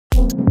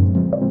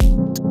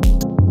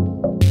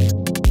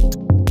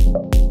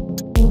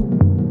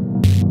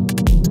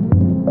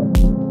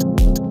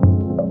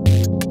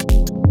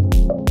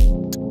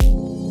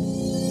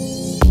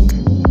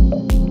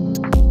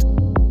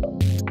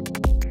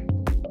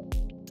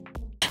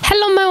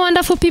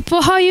wonderful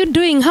people. How are you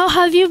doing? How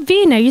have you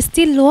been? Are you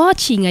still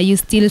watching? Are you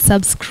still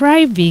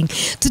subscribing?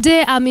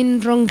 Today I'm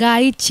in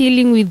Rongai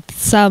chilling with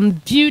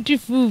some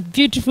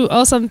beautiful,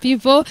 awesome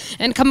people.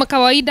 And kama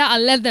kawaida,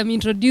 I'll let them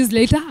introduce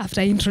later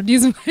after I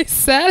introduce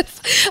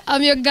myself.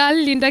 I'm your girl,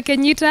 Linda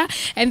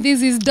Kenyita, and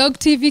this is Dog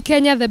TV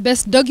Kenya, the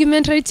best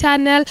documentary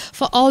channel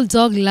for all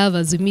dog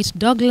lovers. We meet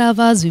dog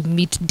lovers, we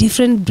meet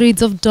different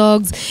breeds of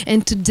dogs,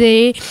 and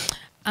today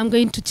I'm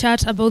going to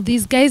chat about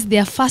these guys. They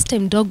are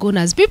first-time dog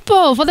owners.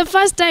 People, for the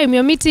first time,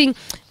 you're meeting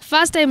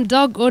first-time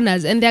dog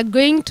owners, and they're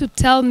going to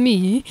tell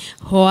me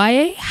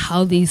why,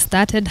 how they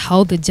started,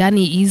 how the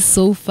journey is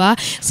so far.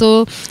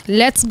 So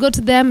let's go to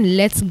them.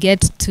 Let's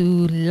get to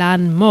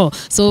learn more.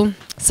 So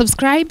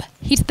subscribe,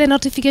 hit the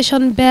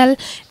notification bell,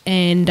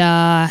 and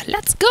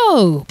let's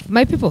go.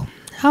 My people,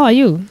 how are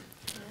you?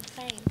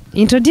 Fine.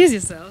 Introduce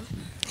yourself.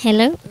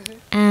 Hello,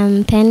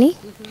 I'm Penny.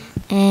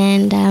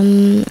 And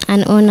I'm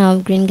an owner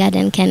of Green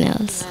Garden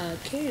Kennels.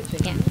 Okay.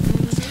 Yeah.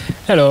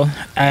 Hello,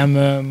 I'm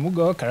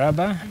Mugo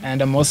Karaba, and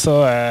I'm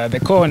also the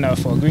co-owner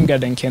for Green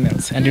Garden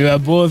Kennels, and we are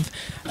both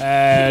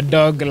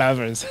dog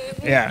lovers.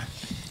 Yeah.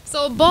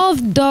 So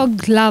both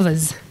dog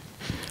lovers.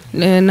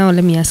 Now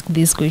let me ask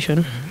this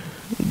question.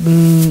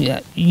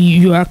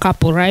 You are a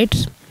couple, right?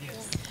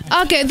 Yes.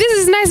 Okay, this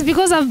is nice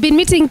because I've been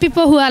meeting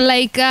people who are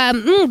like,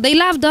 they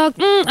love dogs,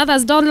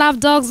 others don't love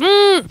dogs.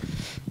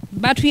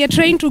 But we are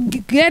trying to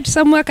get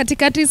somewhere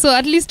katikati, so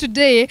at least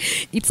today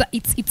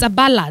it's a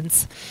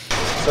balance.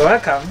 So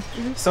welcome.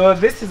 So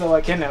this is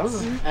our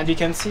kennels, and you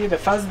can see the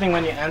first thing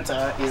when you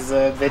enter is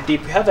the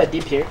dip. We have a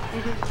dip here.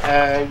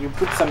 You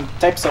put some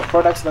types of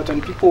products that when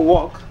people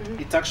walk,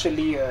 it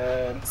actually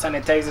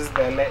sanitizes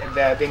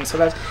their things. So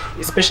that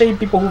especially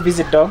people who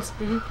visit dogs,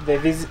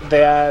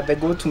 they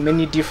go to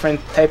many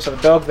different types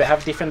of dogs. They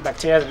have different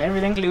bacteria and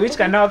everything, which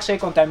can actually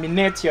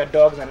contaminate your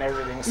dogs and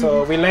everything.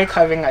 So we like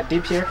having a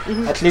dip here.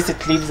 At least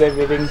it leaves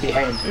everything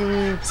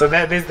behind. So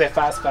that is the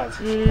first part.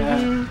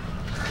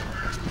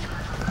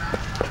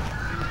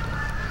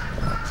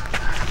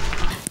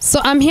 So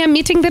I'm here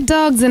meeting the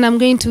dogs, and I'm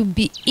going to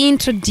be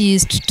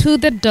introduced to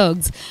the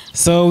dogs.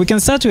 So we can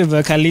start with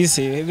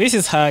Khaleesi. This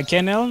is her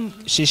kennel.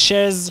 She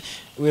shares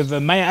with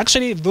Maya.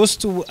 Actually, those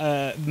two,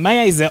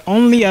 Maya is the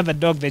only other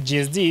dog, the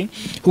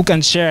GSD, who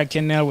can share a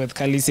kennel with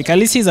Khaleesi.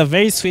 Khaleesi is a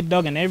very sweet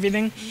dog and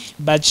everything,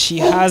 but she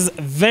has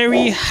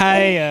very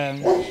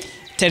high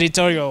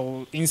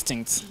territorial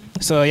instincts.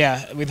 So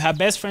yeah, with her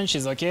best friend,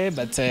 she's okay,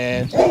 but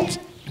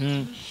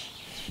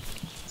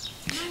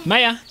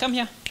Maya, come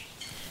here.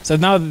 So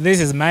now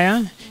this is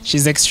Maya.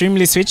 She's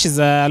extremely sweet. She's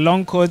a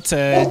long coat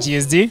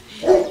GSD.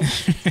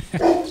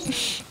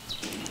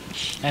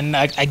 And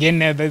again,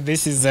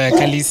 this is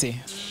Khaleesi.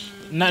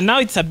 Now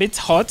it's a bit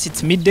hot.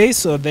 It's midday,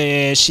 so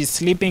she's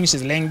sleeping.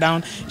 She's laying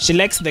down. She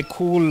likes the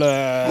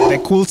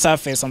cool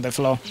surface on the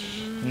floor.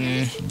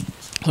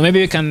 So maybe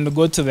we can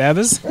go to the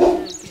others.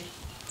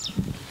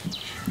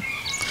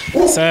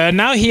 So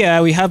now here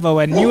we have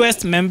our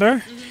newest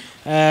member.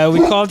 We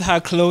called her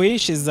Chloe.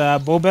 She's a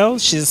Bobel.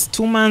 She's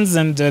 2 months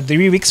and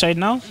 3 weeks right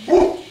now.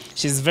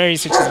 She's very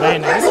sweet. She's very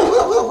nice.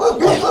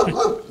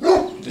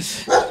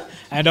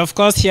 And of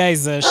course, here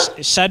is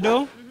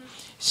Shadow.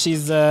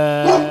 She's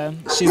a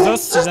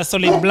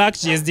solid black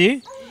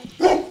GSD.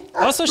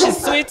 Also, she's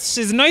sweet.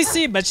 She's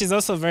noisy, but she's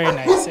also very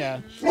nice.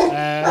 Yeah.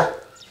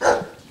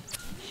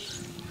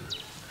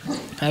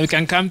 And we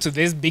can come to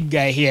this big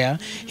guy here.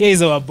 Here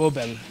is our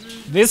Bobel.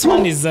 This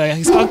one is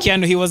he's called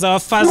Keanu. He was our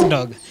first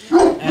dog.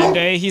 And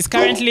he's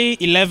currently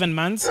 11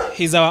 months.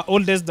 He's our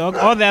oldest dog.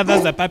 All the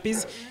others are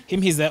puppies.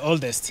 He's the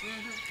oldest.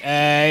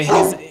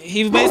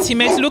 He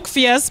might look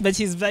fierce, but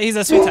he's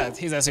a sweetheart.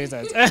 He's a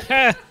sweetheart.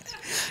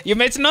 You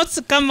might not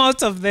come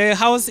out of the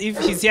house if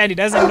he's here and he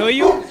doesn't know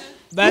you,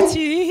 but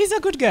he's a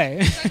good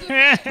guy.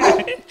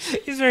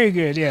 He's very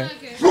good, yeah.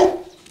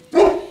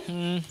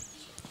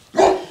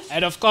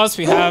 And of course,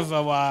 we have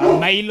our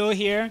Milo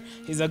here.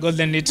 He's a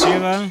golden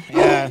retriever.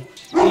 Yeah,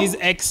 he's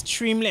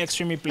extremely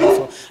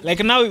playful.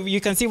 Like now,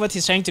 you can see what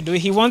he's trying to do.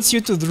 He wants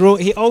you to throw.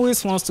 He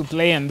always wants to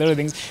play and do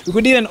things. We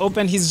could even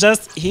open.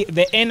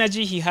 The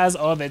energy he has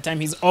all the time.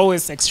 He's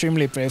always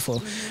extremely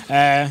playful.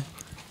 I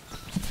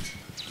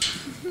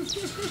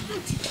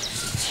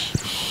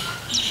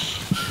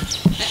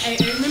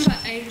remember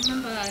him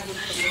from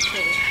the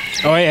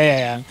show. Oh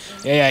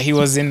yeah. He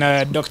was in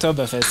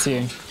Oktoberfest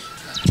here.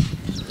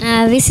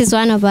 This is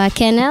one of our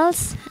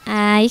kennels.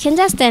 You can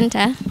just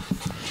enter.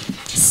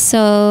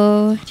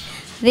 So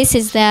this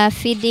is the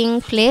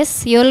feeding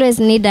place. You always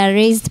need a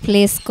raised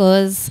place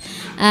because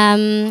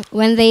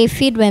when they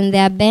feed when they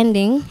are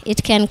bending,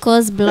 it can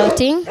cause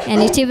bloating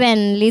and it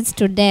even leads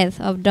to death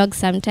of dogs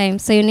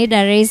sometimes. So you need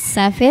a raised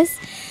surface.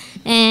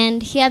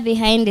 And here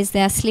behind is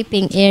their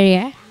sleeping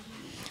area.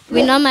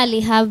 We normally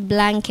have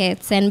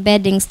blankets and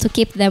beddings to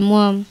keep them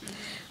warm.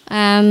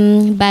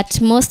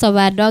 But most of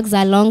our dogs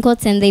are long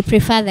coats and they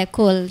prefer the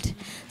cold.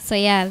 So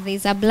yeah,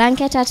 there's a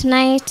blanket at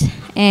night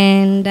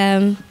and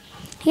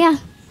yeah.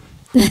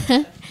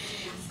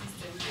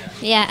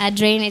 Yeah, a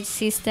drainage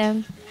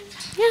system.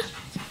 Yeah.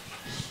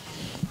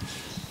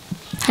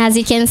 As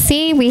you can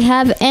see, we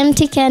have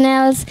empty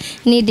kennels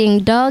needing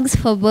dogs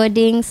for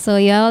boarding. So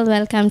you're all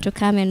welcome to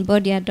come and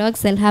board your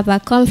dogs. They'll have a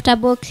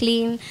comfortable,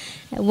 clean,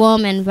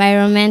 warm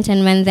environment.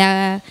 And when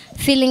they're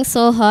feeling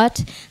so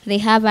hot, they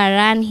have a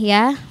run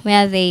here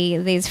where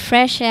there's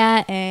fresh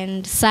air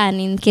and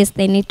sun in case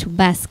they need to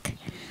bask.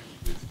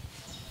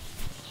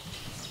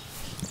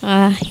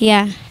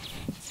 Yeah.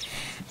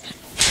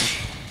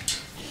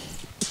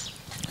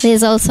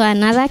 There's also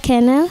another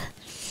kennel.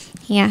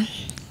 Yeah.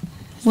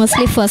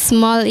 Mostly for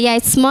small,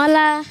 it's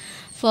smaller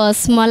for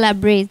smaller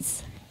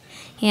breeds.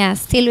 Yeah,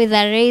 still with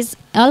a raised,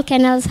 all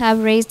kennels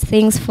have raised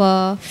things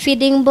for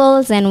feeding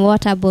bowls and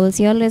water bowls.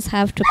 You always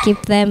have to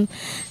keep them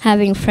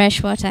having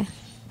fresh water.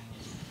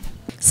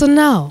 So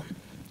now,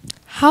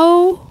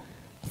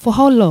 for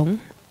how long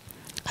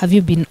have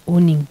you been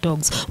owning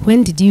dogs?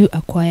 When did you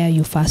acquire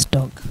your first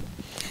dog?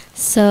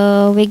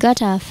 So we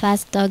got our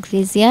first dog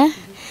this year,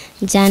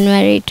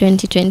 January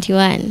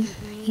 2021.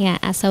 Yeah,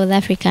 a South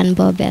African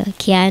bobel,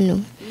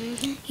 Keanu.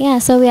 Yeah,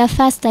 so we are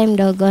first-time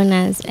dog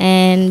owners,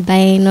 and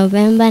by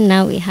November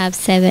now we have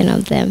 7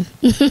 of them.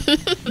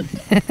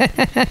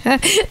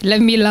 Let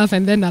me laugh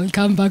and then I'll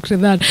come back to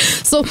that.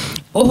 So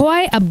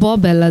why a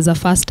bobel as a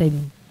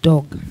first-time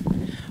dog?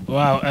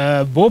 Wow,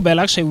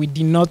 bobel, actually we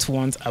did not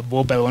want a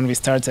bobel when we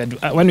started.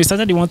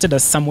 We wanted a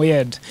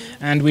Samoyed,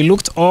 and we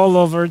looked all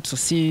over to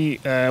see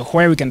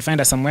where we can find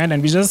a Samoyed,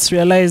 and we just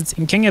realized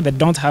in Kenya they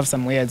don't have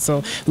Samoyed.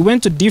 So we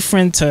went to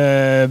different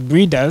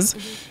breeders,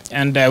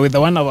 and with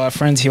one of our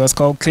friends, he was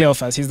called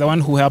Cleophas. He's the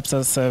one who helps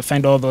us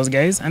find all those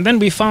guys. And then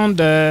we found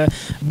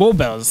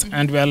bobels,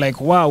 and we were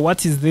like, wow,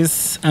 what is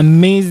this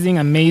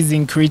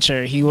amazing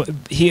creature? He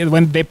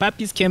when the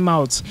puppies came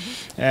out,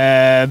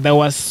 they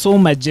were so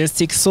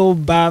majestic, so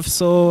buff,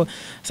 so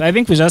I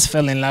think we just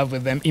fell in love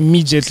with them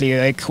immediately.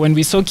 Like when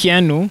we saw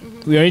Keanu,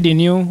 we already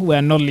knew we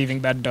are not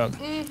leaving that dog,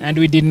 and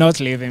we did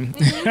not leave him.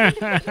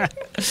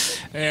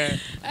 Yeah.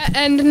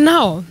 And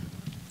now,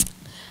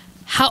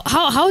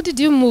 how did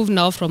you move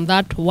now from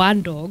that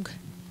one dog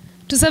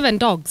to 7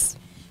 dogs?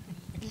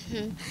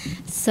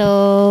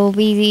 So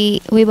we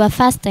were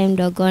first-time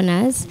dog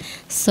owners,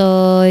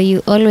 so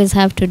you always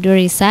have to do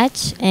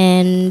research,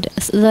 and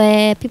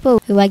the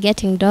people we were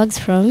getting dogs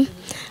from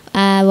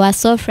were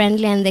so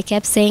friendly, and they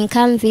kept saying,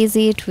 come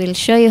visit, we'll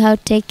show you how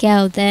to take care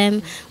of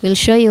them, we'll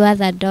show you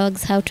other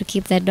dogs, how to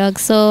keep the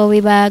dogs. So we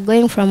were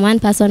going from one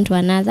person to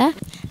another.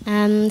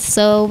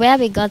 So where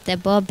we got the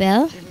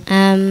bobel,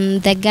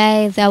 the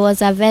guy, there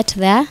was a vet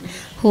there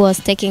who was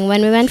taking,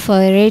 when we went for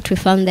a rate, we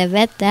found the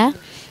vet there.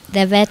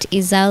 The vet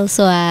is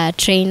also a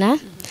trainer.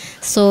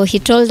 So he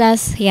told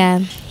us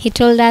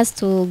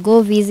to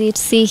go visit,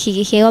 see,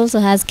 he also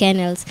has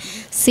kennels,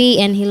 see,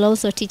 and he'll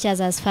also teach us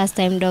as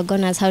first-time dog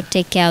owners how to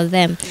take care of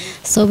them.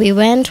 So we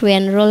went, we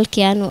enrolled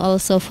Keanu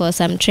also for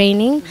some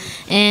training,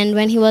 and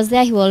when he was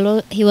there, he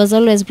was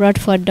always brought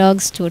for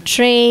dogs to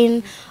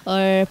train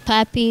or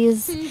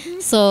puppies.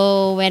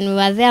 So when we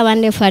were there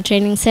one day for a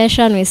training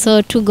session, we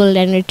saw 2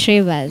 golden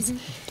retrievers.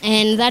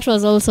 And that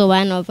was also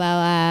one of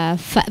our,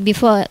 we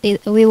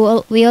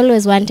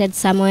always wanted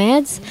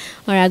Samoyeds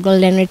or a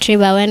golden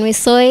retriever. When we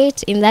saw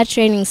it in that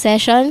training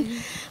session,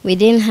 we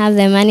didn't have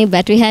the money,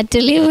 but we had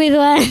to live with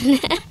one.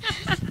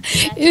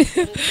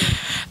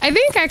 I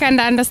think I can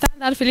understand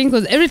that feeling,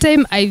 because every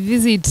time I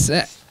visit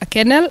a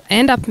kennel, I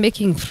end up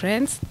making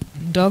friends,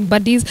 dog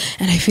buddies,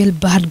 and I feel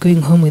bad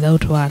going home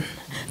without one.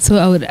 So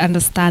I would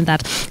understand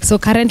that. So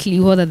currently,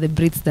 what are the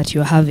breeds that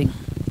you're having?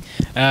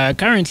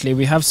 Currently,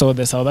 we have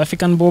the South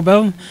African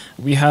bobel,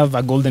 we have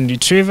a golden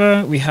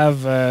retriever, we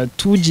have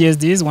 2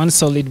 GSDs, one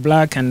solid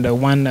black and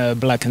one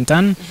black and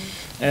tan.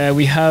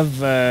 We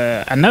have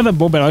another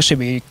bobel,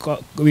 actually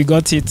we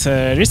got it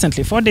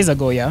recently, 4 days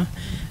ago, yeah.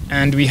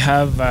 And we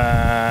have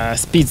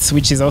Spitz,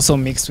 which is also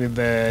mixed with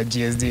the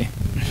GSD.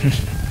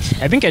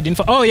 I think I didn't.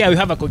 Oh yeah, we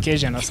have a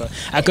Caucasian also,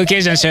 a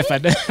Caucasian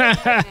Shepherd.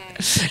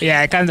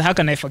 Yeah, how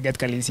can I forget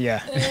Khaleesi?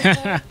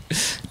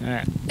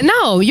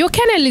 Now your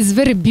kennel is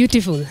very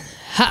beautiful.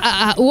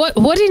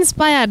 What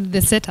inspired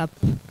the setup?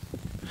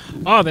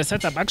 Oh, the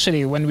setup,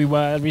 actually, when we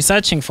were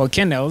researching for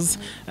kennels,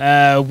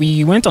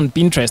 we went on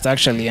Pinterest,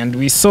 actually, and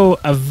we saw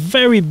a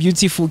very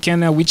beautiful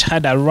kennel which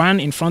had a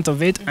run in front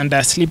of it and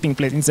a sleeping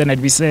place inside.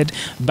 And we said,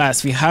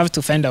 Bas, we have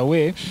to find a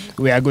way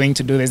we are going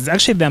to do this. It's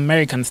actually the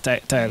American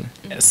style.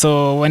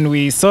 So when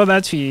we saw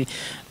that, we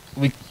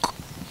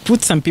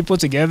put some people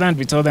together and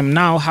we told them,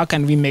 now how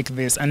can we make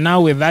this? And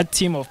now with that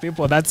team of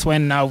people, that's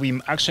when now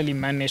we actually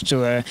managed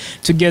to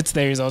get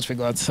the results we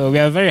got. So we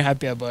are very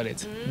happy about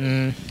it.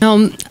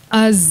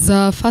 As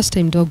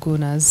first-time dog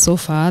owners, so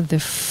far, the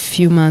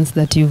few months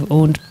that you've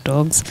owned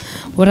dogs,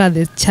 what are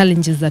the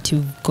challenges that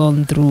you've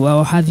gone through,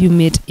 or have you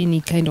met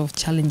any kind of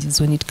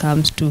challenges when it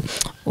comes to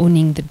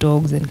owning the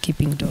dogs and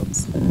keeping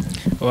dogs?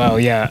 Wow,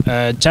 yeah,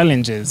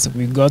 challenges.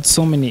 We got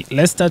so many.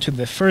 Let's start with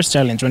the first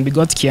challenge. When we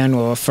got Keanu,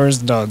 our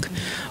first dog,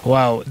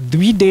 wow,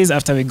 3 days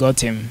after we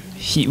got him,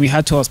 we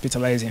had to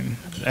hospitalize him.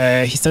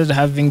 He started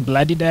having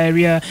bloody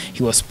diarrhea.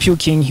 He was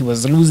puking. He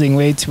was losing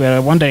weight. We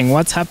were wondering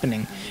what's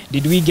happening.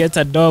 Did we get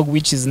a dog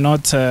which is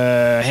not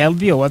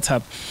healthy, or what's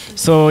up?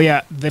 So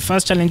yeah, the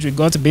first challenge we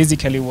got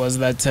basically was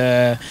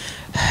that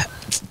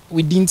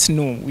we didn't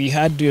know. We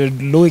had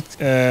low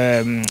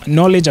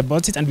knowledge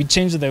about it, and we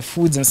changed the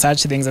foods and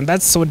such things. And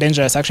that's so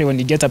dangerous, actually, when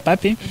you get a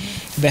puppy.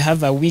 They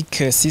have a weak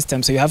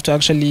system, so you have to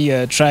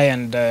actually try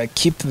and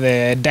keep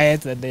the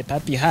diet that the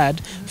puppy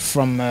had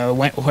from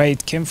where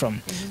it came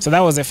from. So that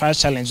was the first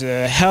challenge.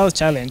 The health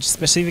challenge,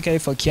 specifically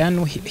for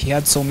Keanu, he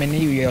had so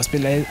many. We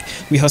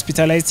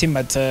hospitalized him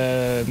at,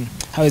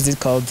 how is it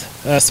called?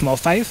 Small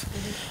 5.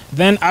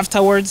 Then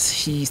afterwards,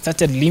 he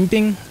started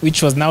limping,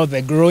 which was now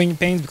the growing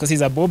pains, because he's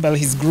a bobel.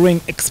 He's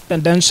growing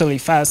exponentially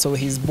fast, so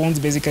his bones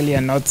basically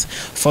are not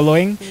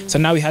following. So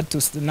now we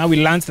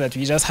learned that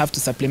we just have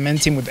to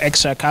supplement him with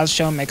extra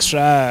calcium,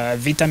 extra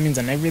vitamins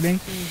and everything.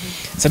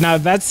 So now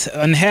that's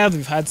on health.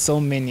 We've had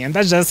so many, and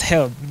that's just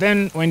health.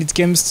 Then when it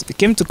came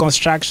to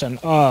construction,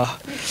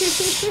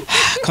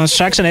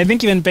 construction. I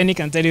think even Penny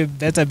can tell you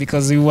better,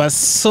 because we were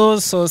so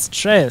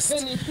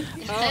stressed.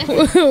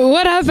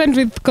 What happened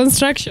with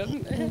construction?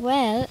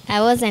 Well,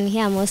 I wasn't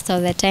here most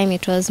of the time.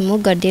 It was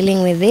Mugo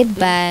dealing with it,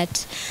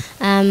 but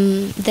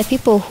the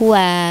people who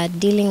are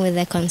dealing with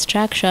the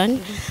construction,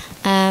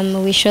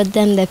 we showed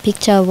them the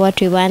picture of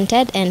what we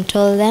wanted and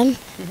told them,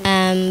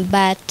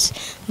 but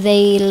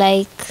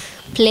they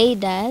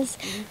played us,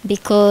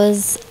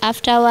 because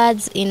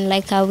afterwards, in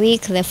like a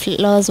week, the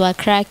floors were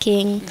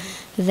cracking.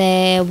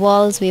 The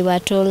walls, we were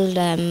told,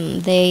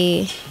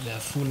 they're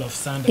full of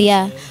sand.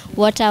 Yeah,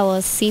 water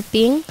was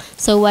seeping.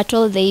 So we were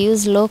told they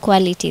used low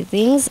quality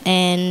things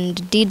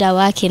and did a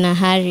work in a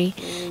hurry.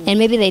 And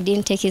maybe they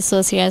didn't take it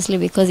so seriously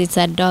because it's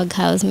a dog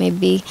house,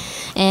 maybe.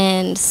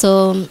 And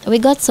so we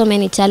got so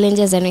many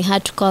challenges, and we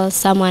had to call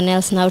someone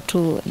else now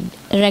to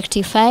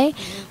rectify,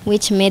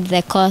 which made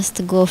the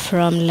cost go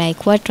from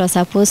like what was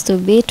supposed to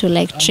be to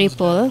like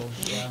triple.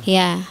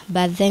 Yeah,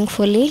 but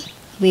thankfully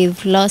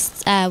we've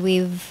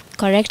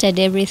corrected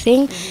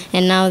everything,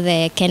 and now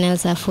the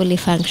kennels are fully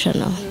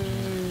functional.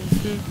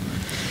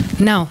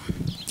 Now,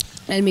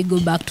 let me go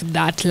back to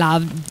that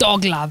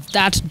dog love.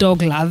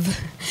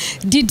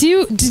 Did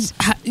you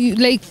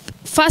like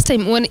first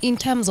time, when in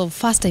terms of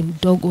first time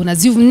dog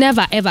owners, you've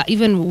never ever,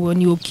 even when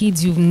you were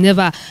kids, you've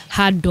never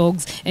had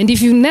dogs, and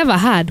if you never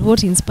had,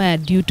 what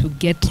inspired you to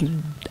get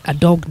a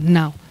dog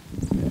now?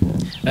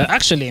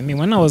 Actually, I mean,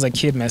 when I was a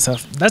kid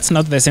myself, that's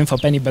not the same for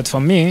Penny, but for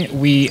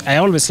me, I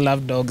always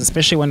loved dogs,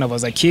 especially when I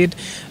was a kid.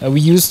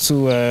 We used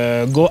to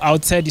go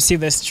outside, you see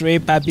the stray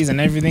puppies and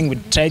everything,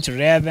 we'd try to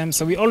rear them.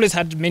 So we always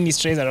had many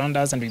strays around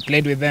us, and we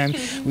played with them.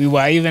 We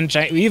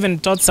even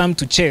taught some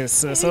to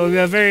chase. So we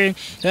were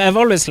I've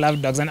always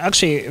loved dogs. And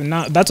actually,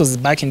 now that was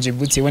back in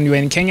Djibouti. When we were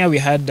in Kenya, we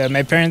had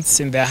my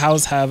parents in their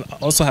house have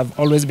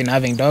always been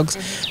having dogs.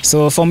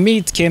 So for me,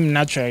 it came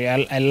naturally.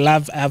 I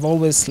have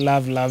always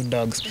loved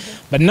dogs.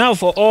 But now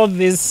for all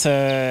this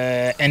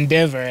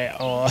endeavor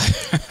or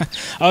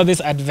all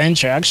this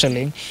adventure,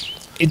 actually,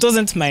 it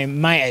wasn't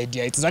my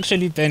idea. It was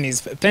actually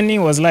Penny's. Penny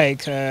was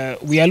like,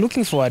 we are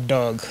looking for a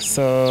dog,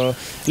 so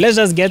let's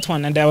just get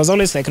one. And I was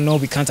always like, no,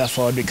 we can't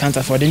afford.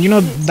 And you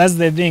know, that's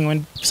the thing.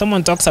 When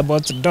someone talks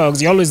about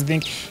dogs, you always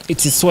think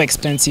it is so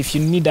expensive.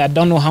 You need, I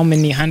don't know how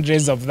many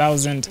hundreds of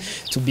thousands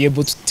to be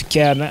able to take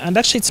care. And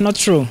actually, it's not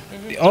true.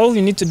 All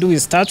you need to do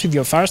is start with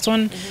your first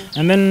one,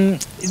 and then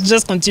it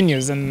just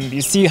continues, and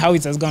you see how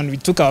it has gone. We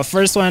took our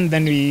first one,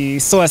 then we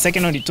saw a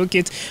second one, we took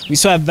it, we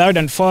saw a third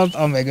and fourth.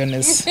 Oh my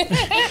goodness.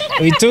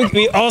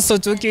 we also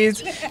took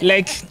it.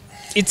 Like,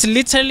 it's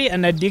literally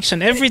an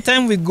addiction. Every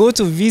time we go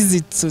to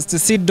visit to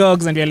see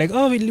dogs, and we're like,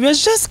 oh, we're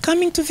just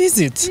coming to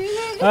visit.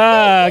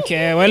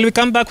 Okay, well, we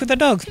come back with a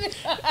dog.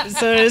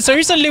 So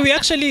recently, we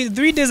actually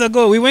 3 days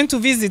ago, we went to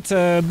visit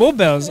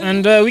Bobels,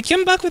 and we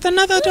came back with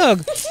another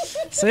dog.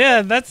 So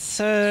yeah, that's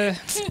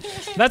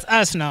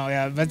us now.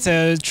 Yeah, but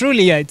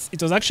truly, yeah,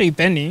 it was actually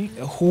Penny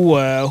who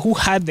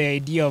had the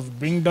idea of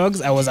bringing dogs.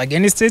 I was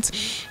against it,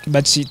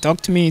 but she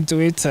talked me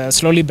into it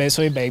slowly by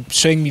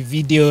showing me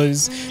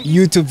videos,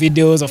 YouTube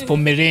videos of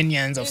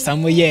Pomeranians, of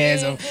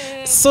Samoyeds, of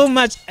so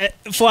much.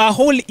 For a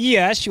whole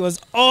year, she was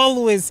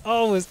always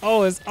on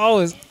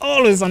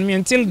me,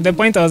 until the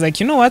point I was like,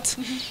 you know what?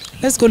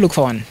 Let's go look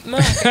for one.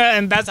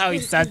 And that's how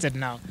it started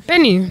now.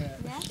 Penny,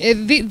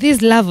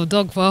 this love of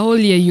dog for a whole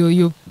year,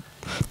 you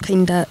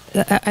kinda,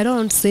 I don't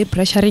want to say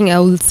pressuring, I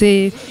will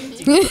say.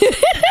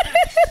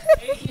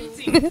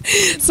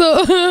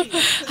 So,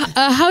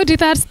 how did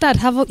that start?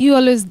 Have you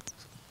always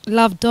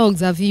loved dogs?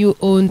 Have you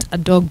owned a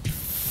dog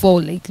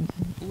before, like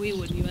way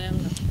when you were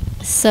younger?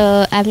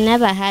 So I've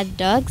never had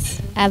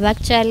dogs. I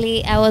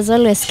was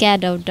always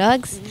scared of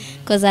dogs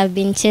because I've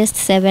been chased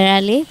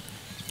severally.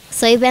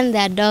 So even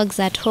there are dogs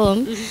at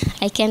home,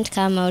 I can't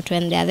come out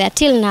when they're there.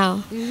 Till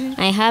now,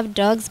 I have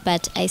dogs,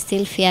 but I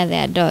still fear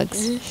their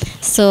dogs.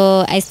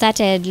 So I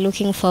started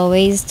looking for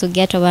ways to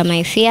get over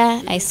my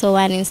fear. I saw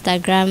on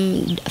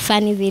Instagram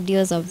funny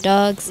videos of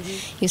dogs.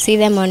 You see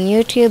them on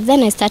YouTube.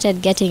 Then I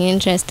started getting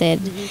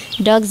interested.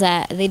 Dogs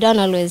they don't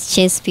always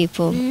chase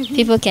people.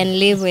 People can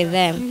live with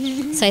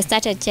them. So I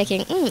started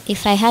checking,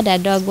 if I had a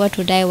dog, what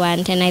would I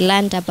want? And I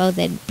learned about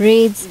the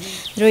breeds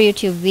through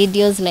YouTube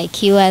videos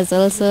like yours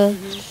also.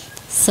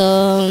 So,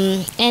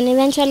 and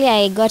eventually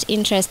I got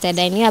interested.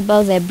 I knew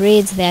about the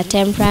breeds, their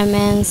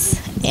temperaments,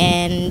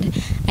 and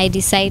I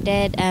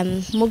decided,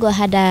 Mugo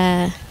had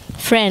a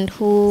friend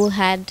who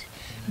had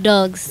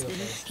dogs.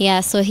 Yeah,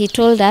 so he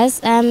told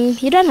us,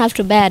 you don't have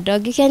to buy a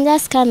dog. You can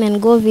just come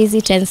and go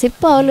visit and see.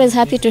 People are always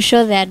happy to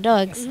show their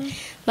dogs.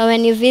 But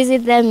when you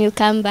visit them, you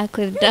come back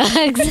with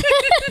dogs.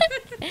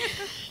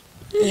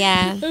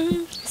 Yeah.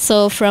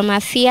 So from a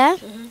fear,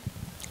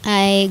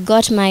 I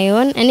got my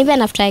own, and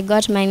even after I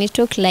got mine, it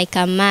took like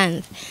a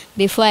month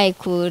before I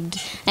could.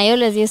 I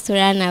always used to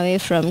run away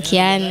from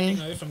Keanu.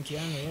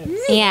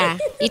 Yeah,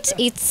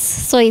 it's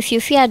so if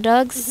you fear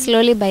dogs,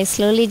 slowly by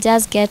slowly,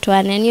 just get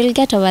one, and you'll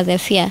get over the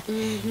fear.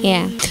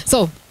 Yeah.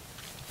 So,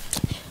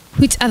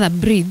 which other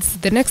breeds?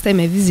 The next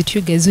time I visit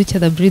you guys, which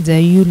other breeds are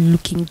you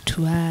looking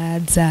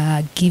towards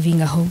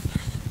giving a home?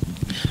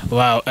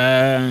 Wow,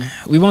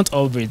 we want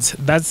all breeds.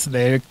 That's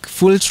the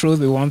full truth.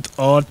 We want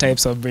all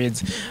types of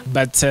breeds.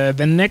 But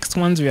the next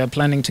ones we are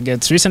planning to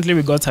get. Recently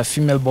we got a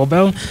female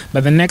bobel,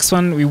 but the next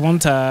one we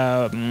want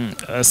a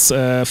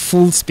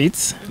full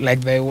Spitz,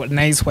 like the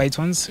nice white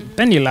ones.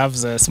 Penny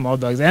loves small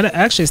dogs. I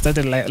actually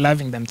started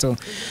loving them too.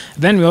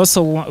 Then we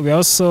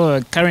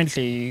also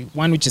currently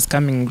one which is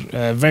coming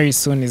very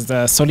soon is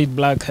the solid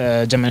black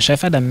German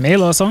Shepherd, a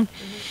male also.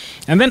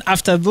 And then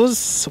after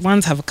those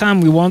ones have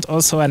come, we want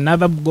also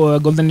another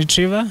golden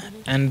retriever,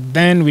 and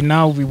then we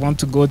want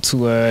to go to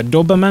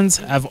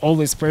Dobermans. I've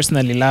always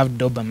personally loved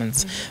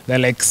Dobermans. They're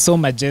like so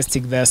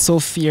majestic, they're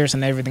so fierce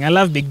and everything. I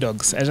love big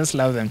dogs. I just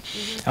love them.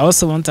 I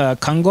also want a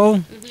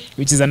Kangol,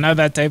 which is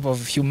another type of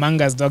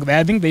humongous dog.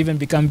 I think they even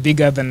become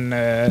bigger than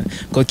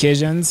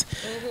Caucasians.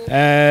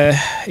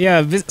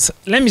 Yeah,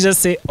 let me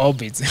just say all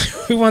breeds.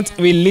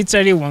 we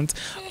literally want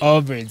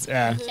all breeds.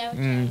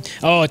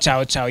 Oh,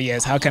 Chow Chow,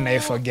 yes, how can I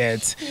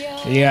forget?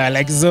 Yeah,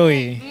 like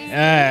Zoe.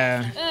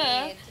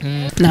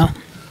 Now,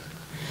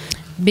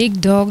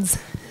 big dogs,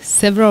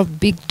 several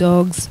big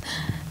dogs.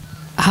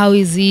 How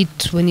is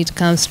it when it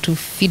comes to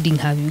feeding?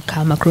 Have you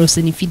come across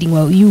any feeding?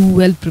 Are you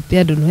well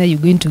prepared on where you're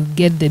going to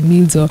get the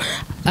meals, or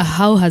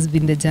how has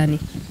been the journey?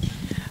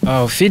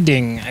 Oh,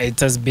 feeding, it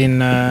has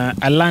been a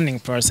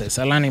learning process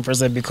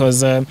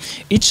because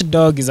each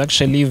dog is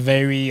actually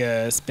very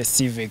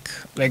specific.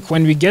 Like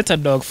when we get a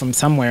dog from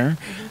somewhere,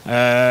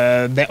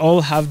 they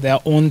all have their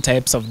own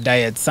types of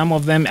diet. Some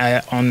of them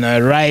are on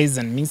rice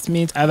and minced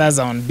meat, others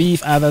are on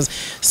beef, others.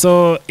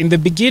 So in the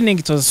beginning,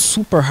 it was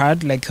super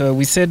hard. Like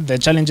we said, the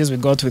challenges we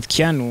got with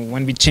Keanu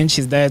when we changed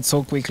his diet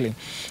so quickly.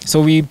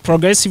 So we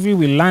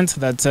learned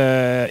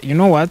that, you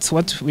know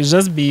what, we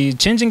just be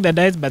changing the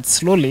diet, but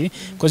slowly,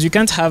 because you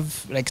can't have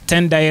like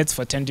 10 diets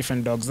for 10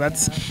 different dogs.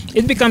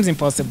 It becomes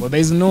impossible.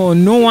 There's no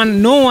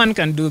one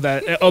can do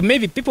that, or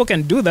maybe people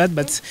can do that,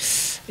 but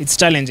it's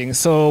challenging.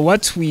 So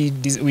what we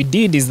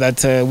did is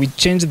that we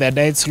changed their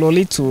diet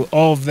slowly to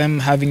all of them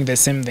having the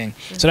same thing.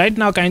 So right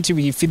now currently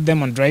we feed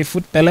them on dry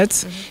food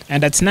pellets,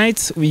 and at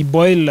night we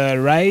boil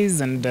rice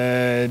and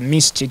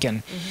minced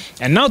chicken.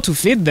 And now to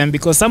feed them,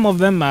 because some of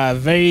them are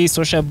very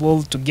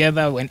sociable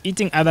together when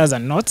eating, others are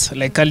not,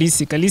 like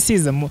Khaleesi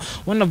is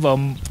one of our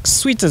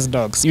sweetest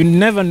dogs. You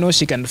never know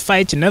she can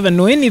fight, you never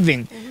know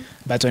anything.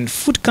 But when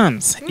food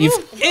comes,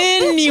 if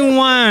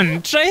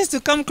anyone tries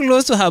to come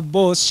close to her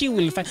boss, she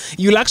will fight.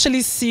 You'll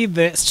actually see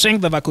the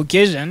strength of a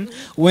Caucasian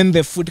when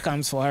the food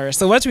comes for her.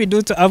 So what we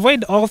do to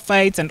avoid all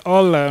fights and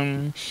all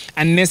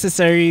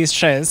unnecessary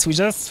stress, we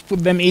just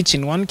put them each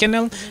in one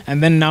kennel,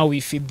 and then now we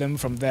feed them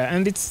from there.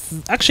 And it's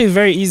actually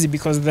very easy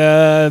because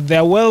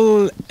they're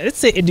well, let's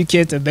say,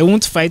 educated. They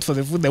won't fight for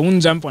the food. They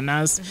won't jump on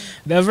us.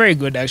 They're very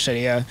good,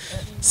 actually, yeah.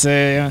 So,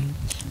 yeah.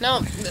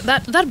 Now,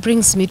 that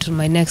brings me to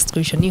my next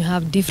question. You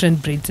have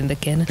different breeds in the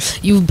kennel.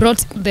 You brought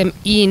them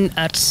in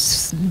at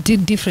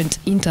different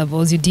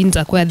intervals. You didn't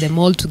acquire them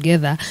all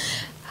together.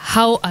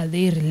 How are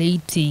they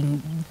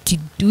relating?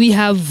 Do we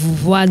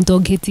have one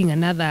dog hitting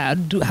another?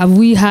 Have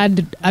we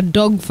had a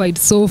dog fight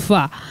so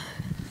far?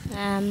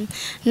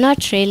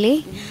 Not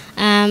really.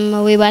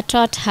 We were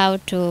taught how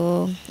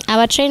to.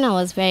 Our trainer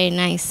was very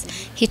nice.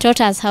 He taught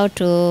us how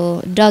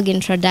to dog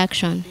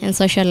introduction and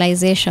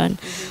socialization.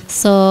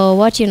 So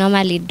what you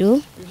normally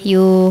do,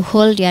 you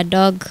hold your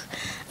dog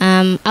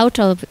out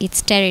of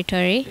its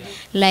territory.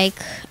 Like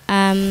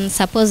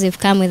suppose you've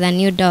come with a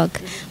new dog,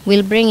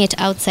 we'll bring it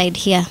outside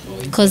here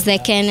because the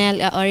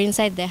kennel or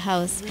inside the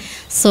house.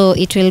 So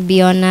it will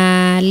be on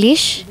a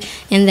leash,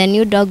 and the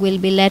new dog will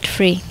be let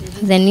free.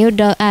 The new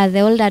dog,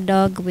 the older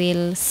dog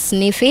will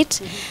sniff it,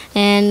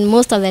 and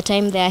most of the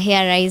time their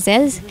hair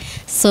rises.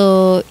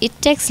 So it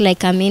takes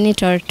like a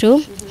minute or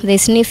two. They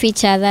sniff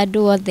each other,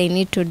 do what they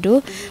need to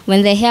do.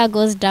 When the hair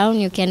goes down,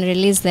 you can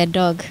release the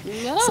dog.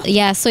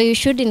 So you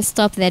shouldn't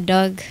stop the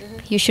dog.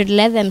 You should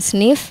let them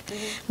sniff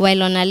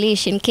while on a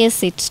leash in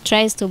case it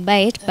tries to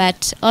bite.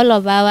 But all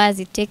of ours,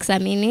 it takes a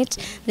minute.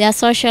 They are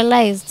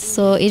socialized.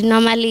 So it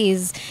normally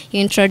is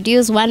you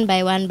introduce one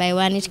by one by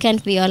one. It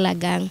can't be all a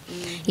gang.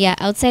 Yeah,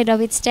 outside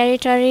of its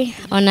territory,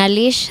 on a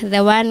leash,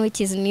 the one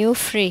which is new,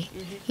 free,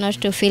 not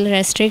to feel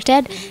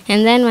restricted.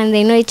 And then when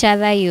they know each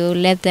other, you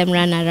let them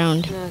run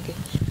around. Okay.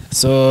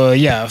 So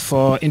yeah,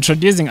 for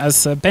introducing,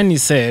 as Penny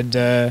said,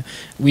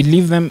 we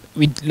leave them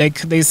with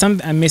like there's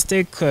a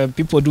mistake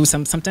people do.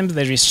 Sometimes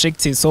they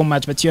restrict it so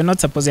much, but you're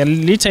not supposed. You're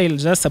literally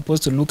just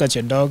supposed to look at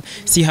your dog,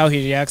 see how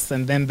he reacts,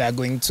 and then they're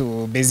going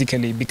to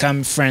basically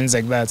become friends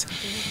like that.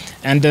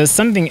 And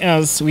something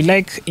else, we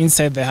like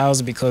inside the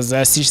house because,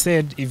 as she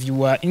said, if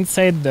you are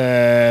inside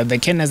the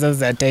kennels, that's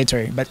their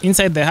territory. But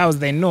inside the house,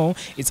 they know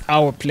it's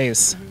our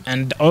place.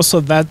 And also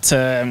that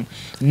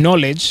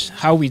knowledge,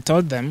 how we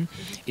taught them,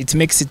 it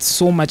makes it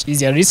so much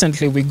easier.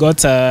 Recently, we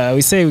got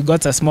a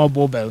small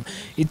barbell.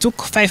 It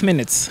took 5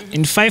 minutes.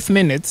 In 5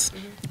 minutes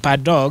per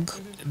dog,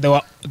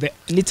 they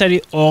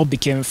literally all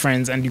became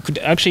friends, and you could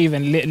actually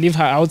even leave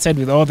her outside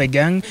with all the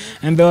gang,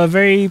 and they were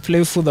very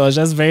playful. They were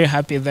just very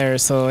happy there.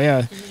 So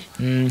yeah.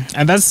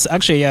 And that's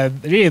actually,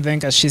 really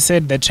think, as she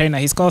said, the trainer,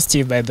 he's called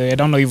Steve, by the way. I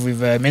don't know if we've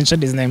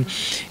mentioned his name.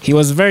 He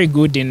was very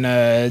good in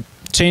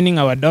training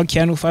our dog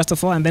Keanu, first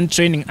of all, and then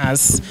training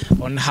us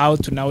on how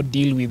to now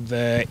deal with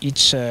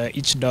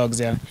each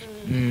dogs. Yeah.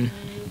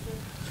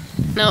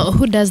 Now,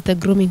 who does the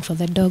grooming for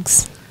the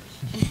dogs?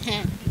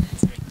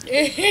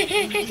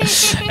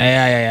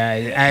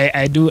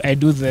 I do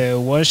the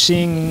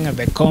washing,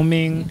 the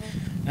combing.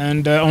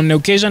 And on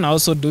occasion, I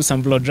also do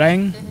some blow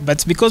drying.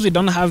 But because we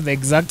don't have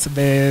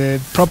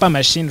the proper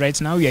machine right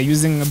now, we are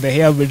using the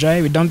hair blow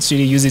dry. We don't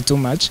really use it too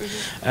much.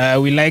 I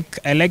like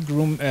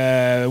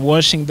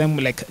washing them.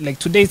 Like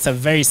today, it's a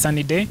very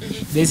sunny day.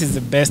 This is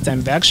the best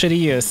time. They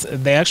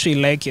actually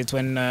like it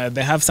when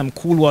they have some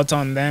cool water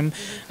on them,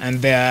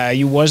 and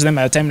you wash them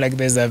at a time like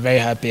this. They're very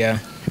happy. Yeah.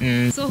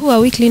 So who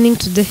are we cleaning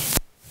today?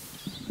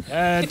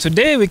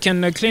 Today we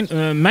can clean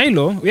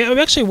Milo. We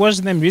actually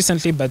washed them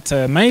recently, but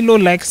Milo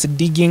likes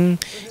digging.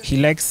 He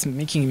likes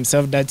making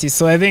himself dirty.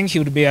 So I think he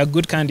would be a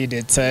good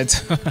candidate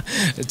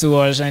to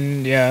wash.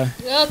 And yeah.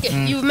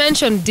 Okay, you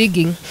mentioned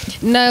digging.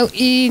 Now,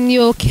 in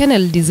your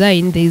kennel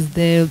design, there's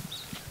the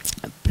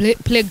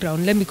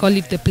playground. Let me call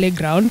it the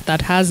playground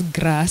that has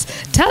grass.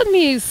 Tell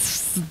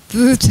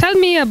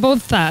me about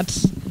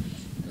that.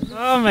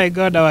 Oh my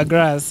God, our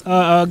grass.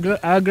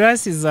 Our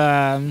grass is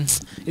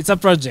it's a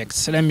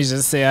project. Let me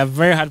just say, a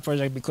very hard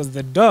project, because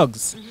the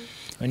dogs,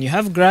 when you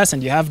have grass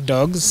and you have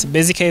dogs,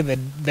 basically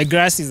the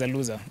grass is a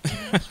loser.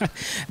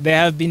 They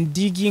have been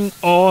digging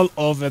all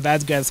over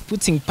that grass,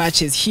 putting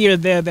patches here,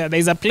 there.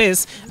 There's a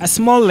place, a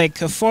small,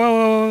 like a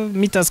 4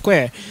 meter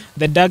square.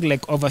 They dug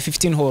like over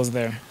 15 holes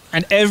there.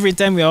 And every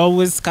time we're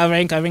always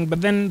covering, but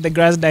then the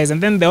grass dies,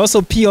 and then they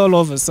also pee all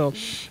over. So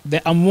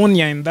the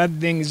ammonia in that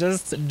thing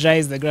just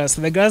dries the grass.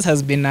 So the grass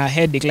has been a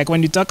headache. Like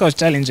when you talk of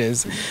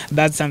challenges,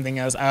 that's something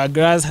else. Our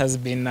grass has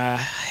been a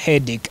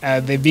headache,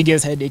 the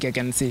biggest headache I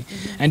can see.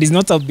 And it's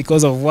not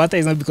because of water,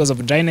 it's not because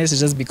of dryness,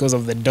 it's just because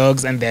of the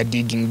dogs and their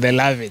digging. They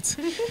love it.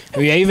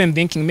 We are even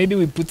thinking maybe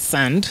we put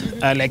sand,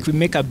 like we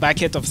make a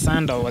bucket of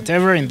sand or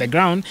whatever in the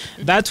ground.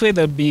 That way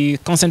they'll be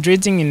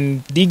concentrating in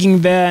digging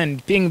there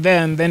and peeing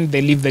there, and then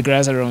they leave the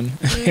grass around.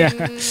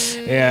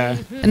 Yeah.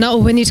 Now,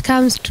 when it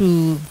comes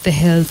to the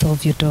health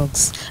of your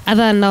dogs,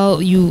 other now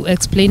you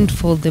explained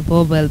for the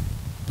bobble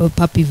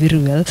puppy very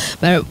well,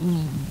 but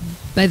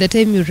by the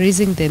time you're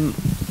raising them,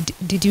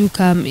 did you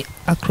come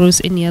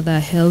across any other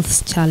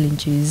health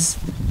challenges?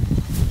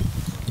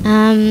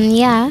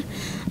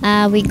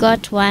 We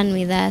got one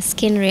with a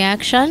skin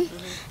reaction,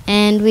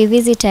 and we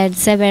visited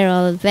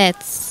several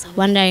vets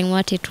wondering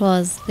what it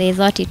was. They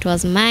thought it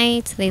was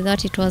mites, they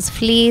thought it was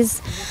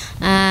fleas,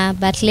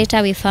 but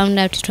later we found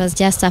out it was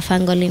just a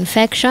fungal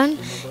infection,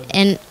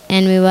 and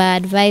we were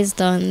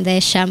advised on the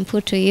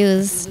shampoo to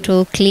use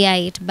to clear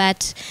it.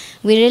 But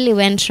we really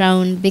went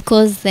round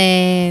because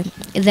there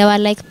were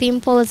like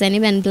pimples and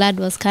even blood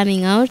was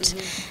coming out,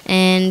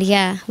 and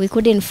we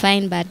couldn't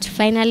find, but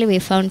finally we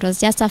found it was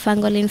just a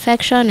fungal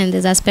infection, and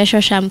there's a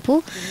special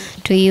shampoo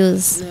to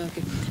use.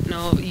 Okay.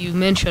 Now, you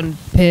mentioned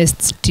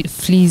pests,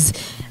 fleas.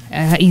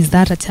 Is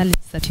that a challenge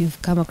that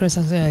you've come across?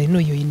 I know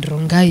you're in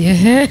Rongai.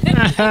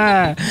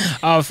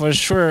 Oh, for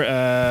sure.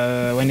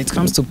 When it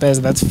comes to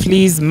pests, that's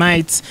fleas,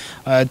 mites,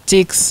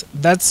 ticks.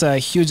 That's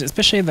huge,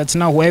 especially that's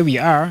now where we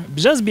are,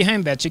 just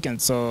behind the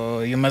chickens. So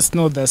you must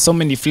know there's so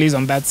many fleas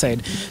on that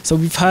side. So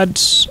we've had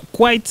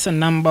quite a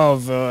number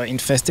of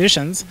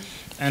infestations.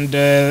 And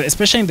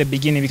especially in the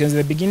beginning, because in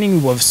the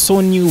beginning we were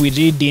so new, we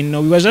really didn't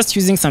know. We were just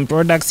using some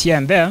products here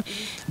and there,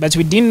 but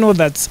we didn't know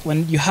that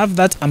when you have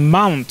that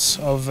amount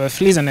of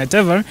fleas and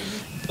whatever,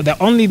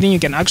 the only thing you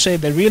can actually,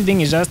 the real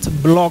thing is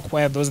just block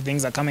where those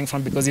things are coming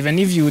from, because even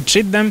if you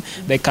treat them,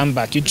 they come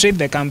back. You treat,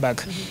 they come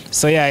back.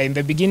 So yeah, in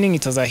the beginning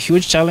it was a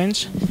huge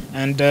challenge,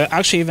 and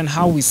actually even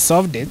how we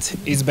solved it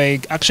is by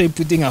actually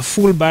putting a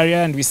full barrier,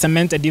 and we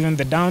cemented even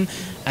the down,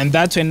 and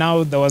that way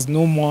now there was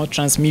no more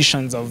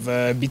transmissions of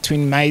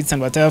between mites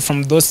and whatever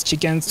from those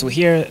chickens to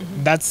here.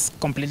 That's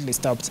completely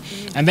stopped.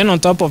 And then on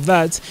top of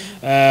that,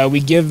 we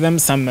gave them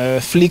some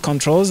flea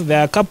controls. There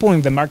are a couple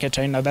in the market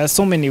right now. There are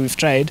so many we've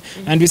tried,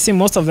 and we see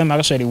most of them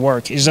actually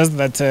work. It's just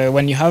that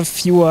when you have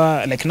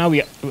fewer, like now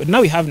we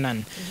have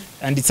none,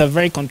 and it's a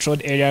very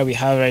controlled area we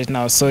have right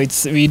now. So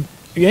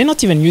we are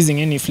not even using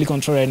any flea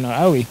control right now,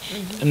 are we?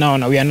 No,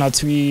 we are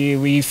not.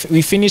 We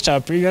finished our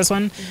previous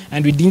one,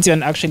 and we didn't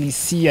even actually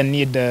see a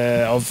need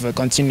of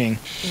continuing.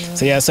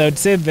 So yeah, so I'd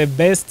say the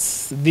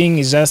best thing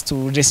is just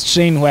to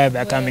restrain where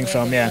they're coming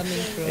from. Yeah,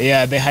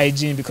 the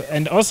hygiene.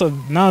 And also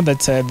now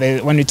that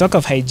when we talk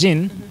of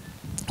hygiene,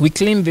 we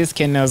clean these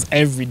kennels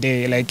every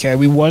day. Like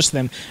we wash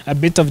them, a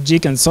bit of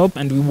jik and soap,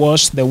 and we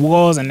wash the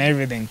walls and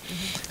everything.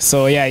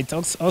 So yeah, it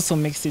also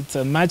makes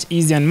it much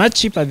easier and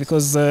much cheaper,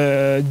 because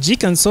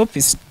jik and soap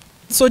is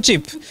so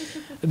cheap.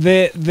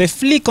 The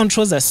flea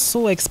controls are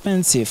so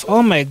expensive.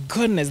 Oh my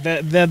goodness,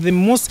 they're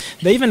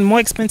even more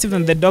expensive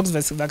than the dogs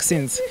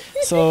vaccines.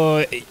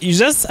 So you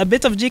just a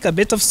bit of jik, a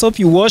bit of soap,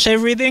 you wash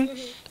everything.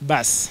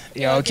 Bas,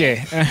 yeah,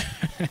 okay.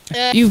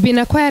 You've been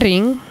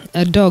acquiring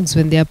dogs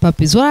when they are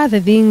puppies. What are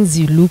the things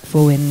you look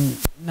for when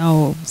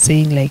now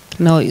saying like,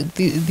 no,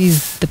 this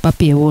is the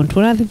puppy I want?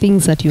 What are the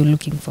things that you're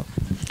looking for?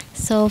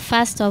 So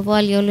first of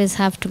all, you always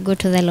have to go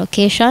to the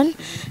location.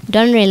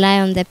 Don't rely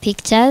on the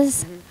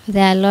pictures.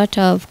 There are a lot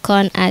of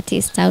con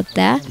artists out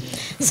there.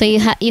 So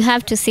you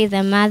have to see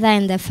the mother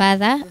and the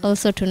father,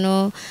 also to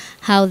know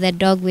how the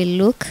dog will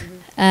look,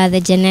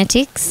 the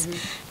genetics.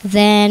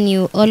 Then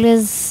you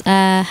always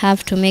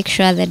have to make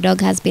sure the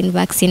dog has been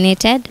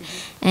vaccinated,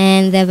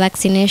 and the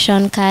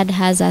vaccination card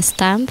has a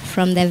stamp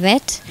from the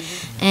vet.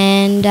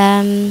 And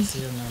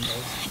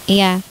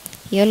yeah,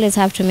 you always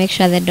have to make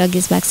sure the dog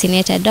is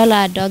vaccinated. All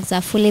our dogs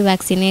are fully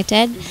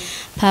vaccinated.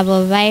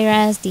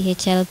 Parvovirus,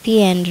 DHLP,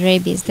 and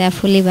rabies, they are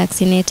fully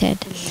vaccinated.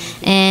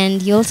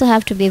 And you also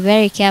have to be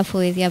very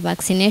careful with your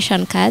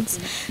vaccination cards,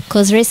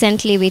 because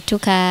recently we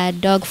took a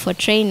dog for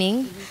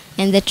training,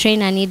 and the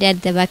trainer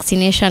needed the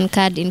vaccination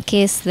card in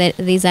case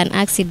there's an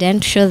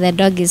accident, show the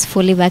dog is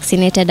fully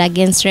vaccinated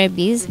against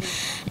rabies.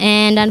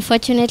 And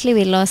unfortunately,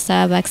 we lost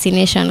our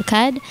vaccination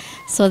card.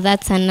 So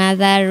that's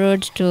another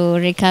road to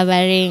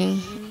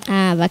recovering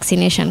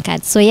vaccination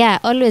cards. So yeah,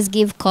 always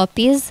give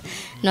copies,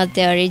 not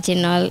the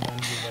original.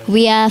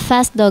 We are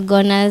fast dog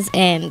owners,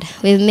 and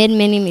we've made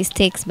many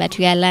mistakes, but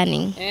we are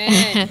learning.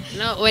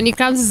 Now, when it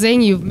comes to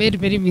saying you've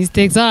made many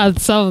mistakes, what are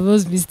some of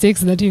those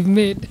mistakes that you've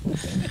made?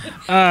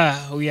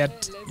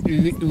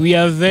 We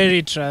are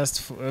very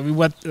trustful. We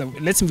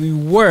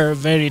were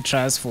very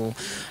trustful.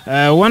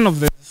 One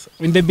of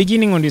in the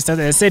beginning when we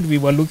started, I said we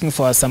were looking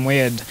for a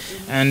Samoyed,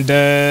 and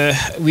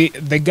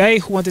the guy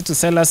who wanted to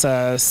sell us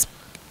a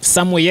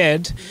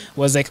Samoyed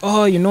was like,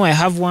 oh, I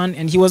have one,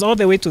 and he was all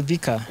the way to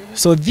Thika.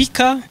 So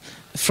Thika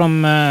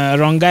from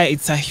Rongai,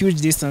 it's a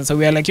huge distance. So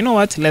we are like, you know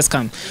what, let's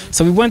come.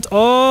 So we went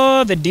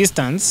all the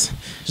distance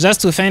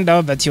just to find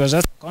out that he was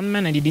just a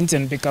conman, and he didn't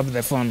even pick up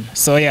the phone.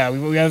 So yeah,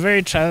 we are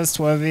very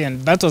trustworthy,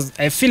 and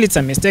I feel it's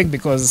a mistake,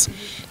 because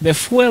the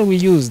fuel we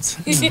used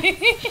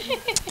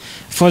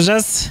for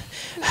just...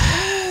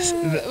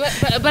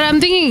 but I'm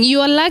thinking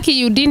you are lucky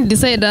you didn't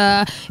decide,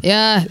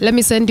 let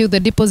me send you the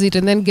deposit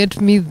and then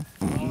get me.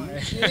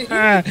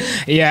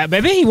 Yeah,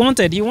 but then he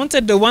wanted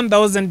the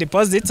 1,000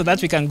 deposit so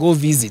that we can go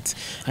visit.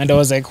 And I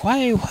was like,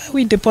 why are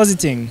we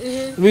depositing?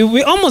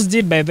 We almost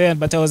did by then,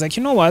 but I was like,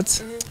 you know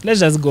what? Let's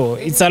just go.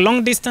 It's a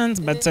long distance,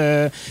 but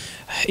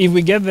if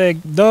we get the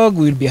dog,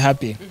 we'll be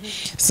happy.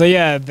 So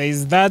yeah,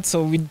 there's that.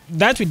 So we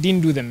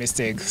didn't do the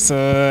mistake. So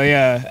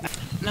yeah.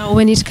 Now,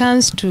 when it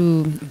comes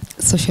to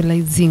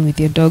socializing with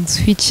your dogs,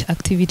 which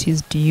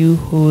activities do you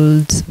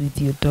hold with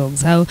your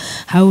dogs? How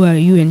are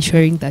you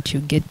ensuring that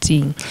you're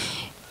getting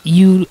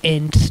you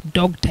and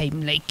dog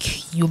time,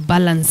 like you're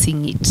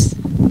balancing it?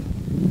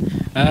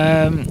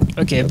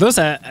 Okay,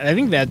 I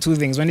think there are two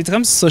things. When it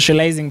comes to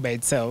socializing by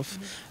itself,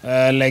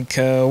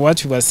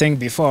 what we were saying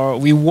before,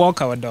 we walk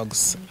our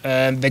dogs.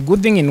 The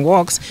good thing in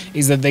walks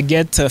is that they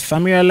get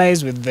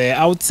familiarized with the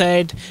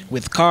outside,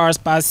 with cars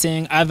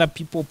passing, other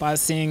people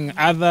passing,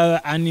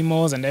 other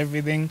animals and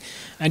everything.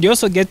 And you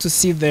also get to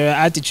see their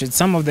attitude.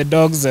 Some of the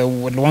dogs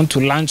would want to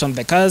lunge on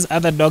the cars.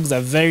 Other dogs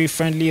are very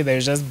friendly. They'll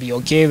just be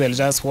okay. They'll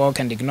just walk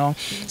and ignore.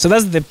 So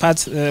that's the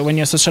part when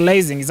you're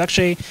socializing. It's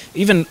actually,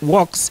 even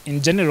walks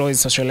in general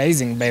is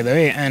socializing, by the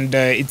way. And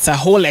it's a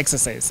whole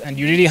exercise. And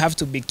you really have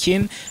to be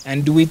keen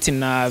and do it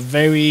in a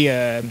very,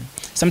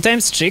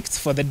 sometimes strict.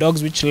 For the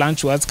dogs which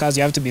lunge towards cars,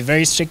 you have to be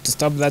very strict to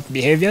stop that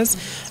behaviors.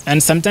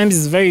 And sometimes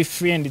it's very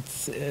free, and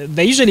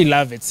they usually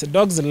love it. So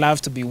dogs love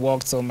to be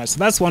walked so much. So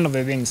that's one of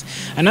the things.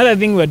 Another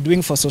thing we're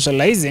doing for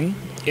socializing,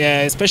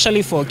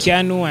 especially for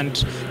Keanu and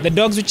the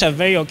dogs which are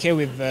very okay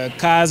with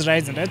cars,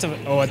 rides, and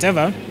or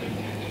whatever,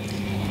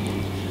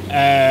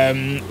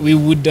 we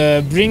would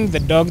bring the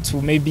dog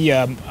to maybe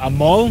a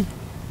mall.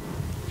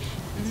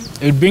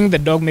 We would bring the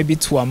dog maybe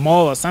to a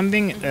mall or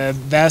something. There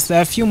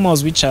are a few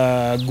malls which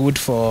are good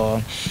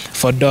for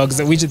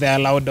dogs, which they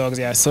allow dogs.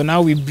 Yeah. So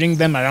now we bring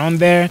them around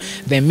there.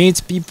 They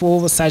meet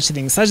people. Such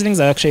things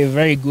are actually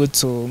very good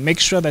to make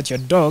sure that your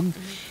dog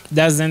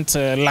doesn't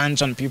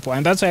lunge on people.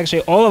 And that's why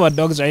actually all of our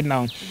dogs right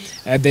now,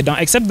 they don't,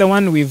 except the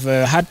one we've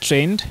had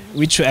trained,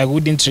 which I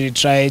wouldn't really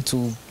try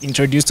to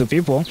introduce to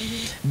people.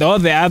 All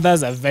the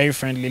others are very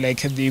friendly.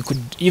 Like you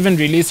could even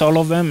release all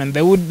of them and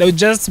they would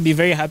just be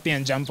very happy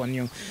and jump on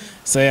you.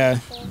 So yeah.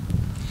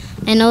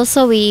 And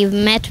also we've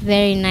met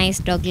very nice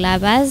dog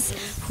lovers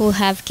who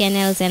have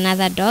kennels and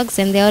other dogs,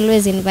 and they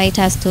always invite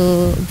us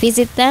to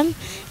visit them,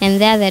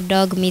 and there the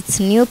dog meets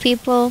new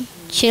people,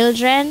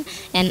 children,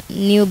 and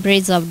new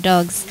breeds of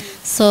dogs.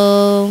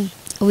 So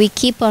we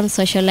keep on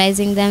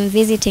socializing them,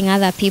 visiting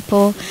other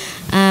people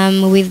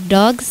with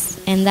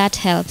dogs, and that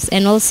helps.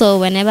 And also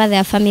whenever there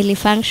are family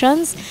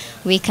functions,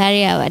 we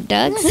carry our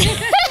dogs.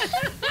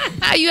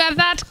 You are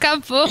that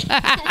couple.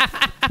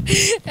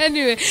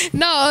 Anyway,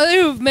 now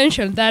you've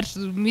mentioned that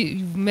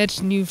you've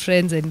met new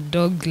friends and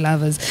dog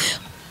lovers.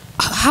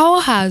 How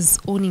has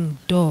owning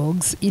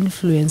dogs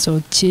influenced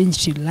or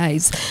changed your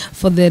lives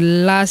for the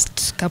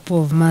last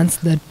couple of months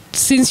that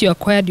since you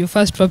acquired your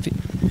first puppy?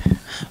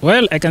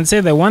 Well, I can say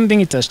the one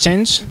thing it has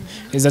changed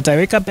is that I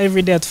wake up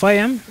every day at 5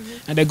 a.m.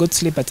 and I go to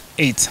sleep at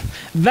 8.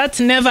 That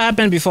never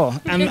happened before.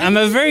 I'm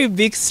a very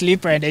big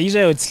sleeper and I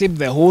usually would sleep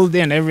the whole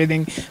day and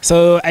everything.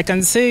 So I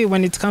can say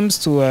when it comes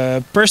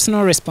to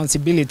personal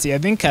responsibility, I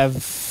think I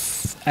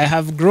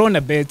have grown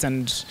a bit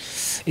and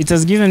it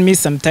has given me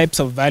some types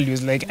of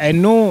values. Like I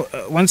know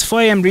once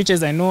 4 a.m.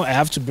 reaches, I know I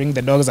have to bring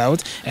the dogs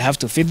out. I have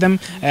to feed them.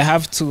 I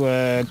have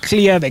to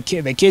clear the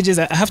cages.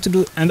 I have to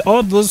do, and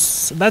all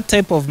that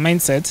type of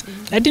mindset,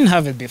 I didn't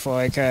have it before.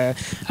 Like I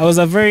was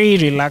a very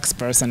relaxed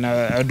person.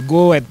 I would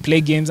go and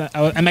play games.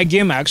 I'm a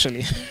gamer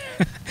actually.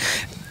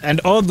 And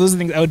all those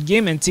things, I would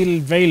game until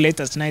very late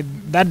at night.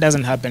 That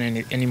doesn't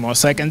happen anymore.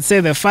 So I can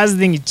say the first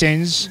thing it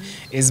changed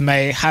is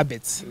my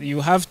habits. You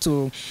have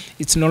to,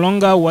 it's no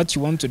longer what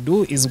you want to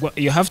do, is what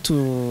you have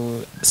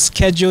to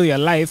schedule your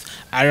life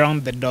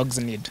around the dog's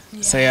need.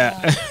 Yeah. So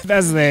yeah,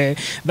 that's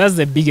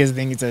the biggest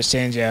thing it has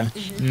changed. Yeah.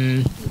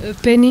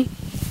 Penny?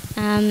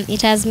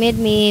 It has made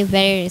me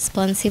very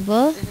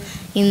responsible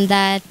in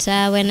that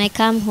when I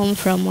come home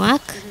from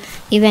work,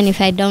 even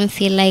if I don't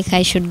feel like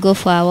I should go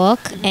for a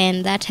walk,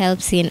 and that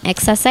helps in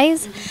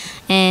exercise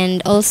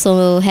and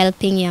also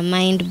helping your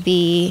mind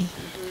be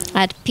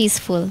at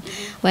peaceful.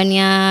 When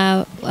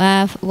you're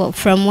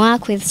from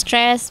work with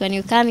stress, when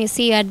you come, you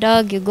see your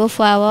dog, you go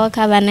for a walk,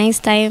 have a nice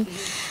time.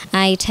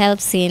 It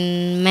helps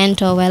in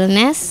mental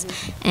wellness,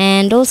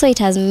 and also it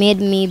has made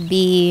me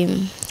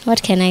be,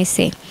 what can I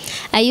say?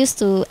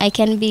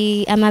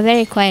 I'm a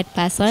very quiet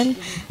person.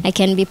 I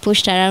can be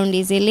pushed around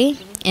easily.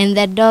 And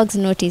the dogs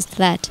noticed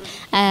that.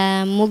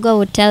 Muga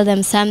would tell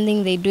them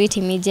something, they do it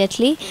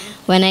immediately.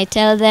 When I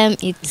tell them,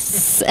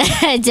 it's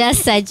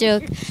just a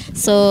joke.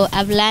 So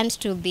I've learned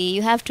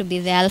you have to be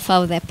the alpha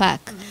of the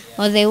pack,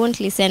 or they won't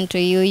listen to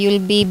you.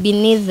 You'll be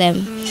beneath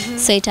them.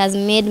 So it has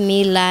made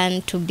me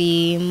learn to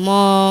be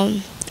more,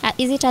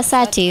 is it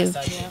assertive?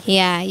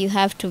 Yeah, you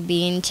have to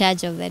be in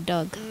charge of the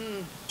dog.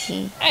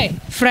 Hey,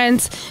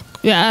 friends.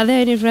 Are there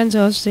any friends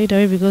who have stayed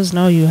away because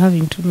now you're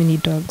having too many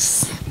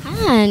dogs?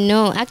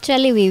 No,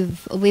 actually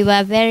we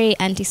were very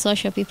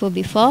antisocial people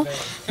before,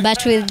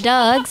 but with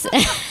dogs,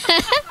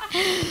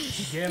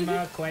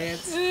 gamer, quiet,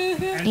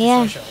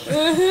 antisocial.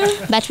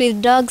 Yeah. But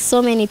with dogs,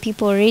 so many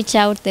people reach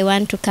out. They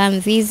want to come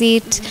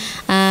visit,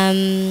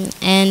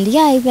 and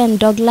yeah, even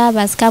dog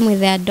lovers come with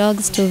their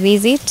dogs to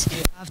visit.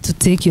 You have to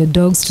take your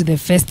dogs to the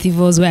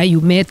festivals where you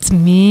met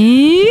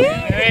me.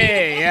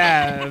 Hey,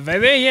 yeah, by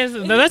the way, yes,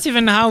 that's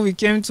even how we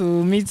came to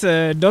meet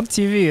Dog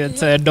TV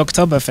at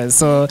Dogtoberfest.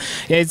 So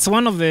yeah, it's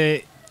one of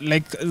the,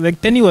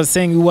 like Penny was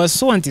saying, we were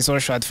so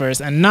antisocial at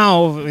first, and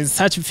now with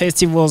such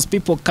festivals,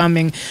 people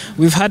coming,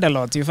 we've had a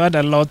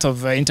lot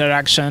of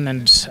interaction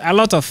and a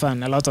lot of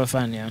fun,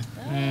 yeah.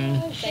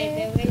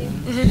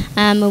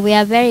 We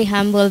are very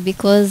humble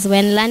because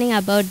when learning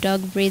about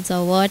dog breeds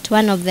or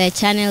one of the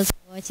channels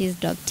we watch is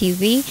Dog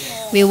TV.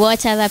 We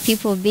watch other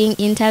people being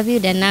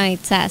interviewed, and now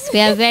it's us. We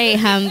are very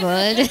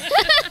humbled.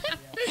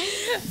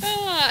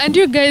 And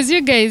you guys,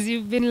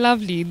 you've been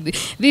lovely.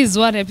 This is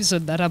one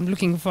episode that I'm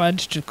looking forward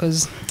to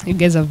because you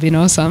guys have been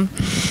awesome.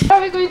 What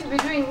are we going to be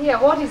doing here?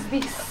 What is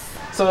this?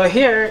 So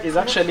here is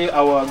actually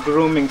our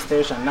grooming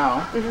station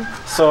now.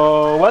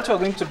 So what we're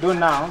going to do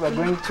now, we're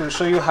going to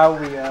show you how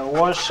we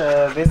wash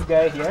this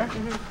guy here.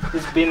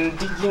 He's been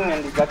digging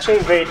and it's actually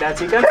very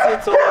dirty. You can't see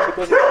it so well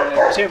because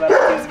it's been but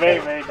it's very,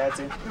 very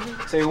dirty.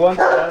 So you want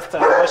to just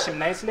wash him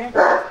nicely.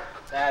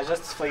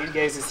 Just for you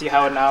guys to see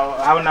how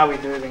now we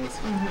do things.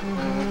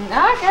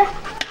 Okay,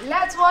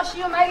 let's wash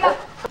you, my love.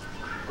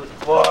 Good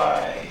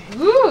boy.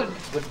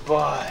 Good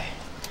boy.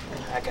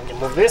 I can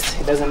remove this.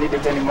 He doesn't need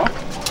it anymore.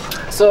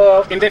 So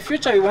So in the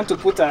future, we want to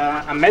put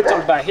a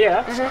metal bar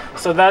here,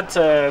 so that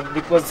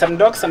because some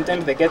dogs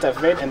sometimes they get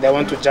afraid and they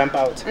want to jump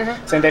out.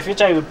 So in the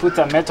future, we will put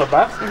a metal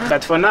bar.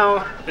 But for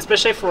now,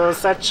 especially for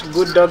such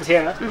good dogs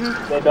here,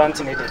 they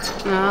don't need it.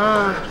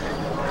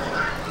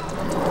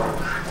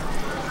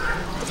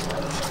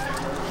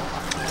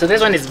 So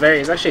this one is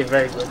actually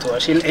very good to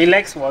wash. He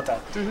likes water.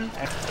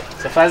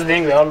 So first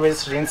thing, we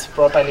always rinse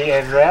properly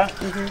everywhere.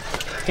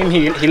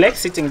 He likes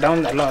sitting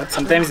down a lot.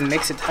 Sometimes it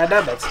makes it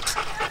harder, but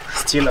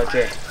still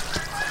okay.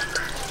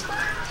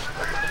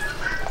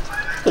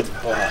 Good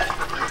boy.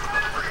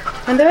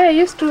 And the way I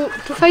used to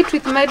fight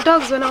with my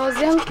dogs when I was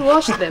young to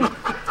wash them.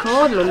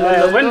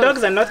 When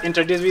dogs are not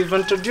introduced, we've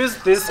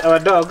introduced our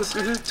dogs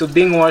to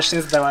being washed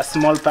since they were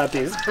small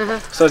puppies.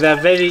 So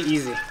they're very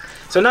easy.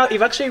 So now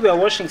if actually we are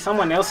washing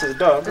someone else's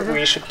dog,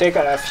 we should take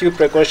a few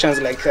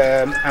precautions like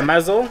a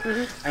muzzle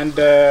and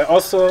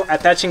also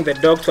attaching the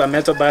dog to a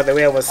metal bar, the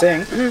way I was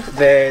saying,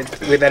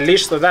 with a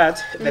leash, so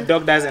that the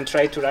dog doesn't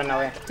try to run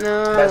away.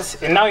 But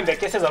now in the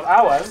cases of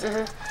ours,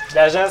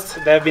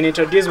 they've been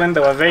introduced when they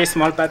were very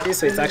small puppies,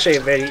 so it's actually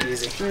very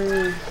easy.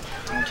 Okay.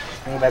 I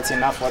think that's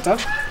enough water.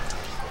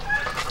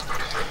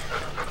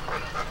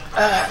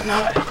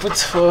 Now I put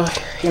for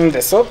him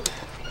the soap.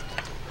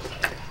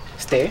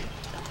 Stay.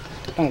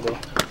 Don't go.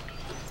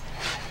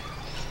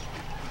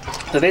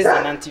 So this is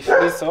an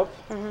anti-frizz soap.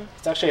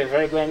 It's actually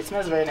very good and it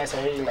smells very nice.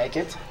 I really like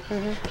it.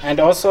 And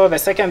also the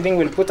second thing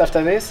we'll put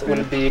after this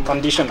will be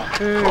conditioner.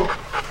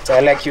 So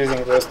I like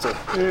using those two.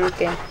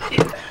 Okay.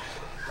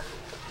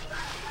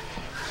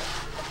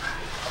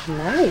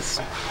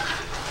 Nice.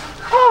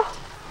 Oh.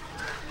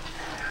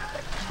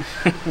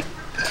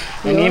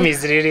 The name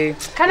is really.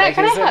 Can I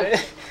help?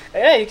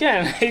 Yeah, you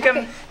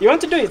can. You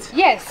want to do it?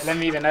 Yes. Let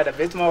me even add a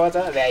bit more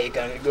water. There you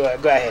can. Go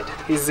ahead.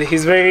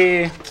 He's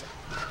very.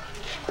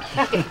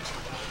 Okay.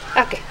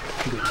 Okay.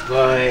 Good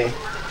boy.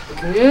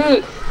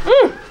 Good.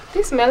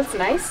 This smells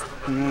nice.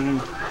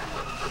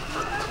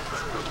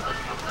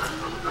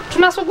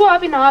 Tunasugua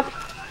wapi na wapi?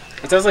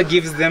 It also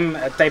gives them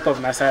a type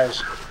of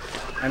massage.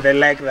 And they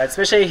like that,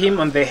 especially him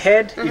on the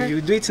head. If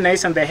you do it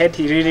nice on the head,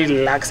 he really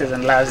relaxes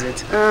and loves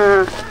it.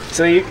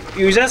 So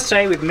you just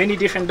try with many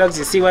different dogs,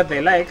 you see what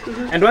they like.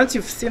 And once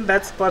you've seen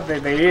that spot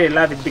that they really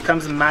love, it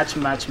becomes much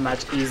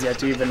easier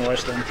to even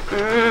wash them.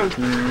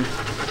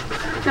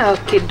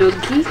 Okay,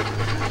 doggy.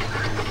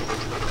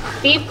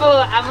 People,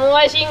 I'm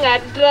washing a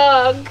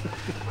dog.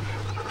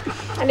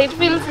 And it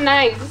feels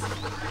nice.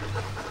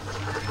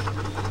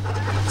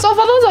 So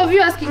for those of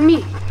you asking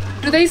me,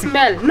 do they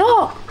smell?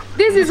 No!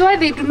 This is why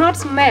they do not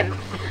smell.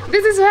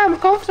 This is why I'm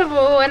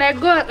comfortable when I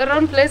go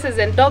around places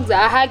and dogs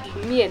are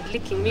hugging me and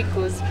licking me,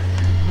 because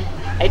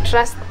I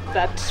trust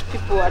that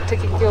people are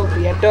taking care of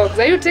their dogs.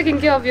 Are you taking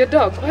care of your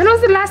dog? When was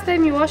the last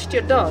time you washed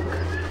your dog?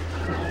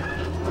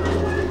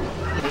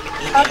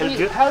 How do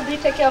you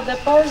take care of the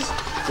paws?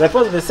 The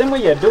paws, the same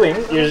way you're doing,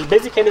 you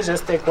basically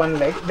just take one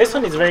leg. This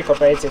one is very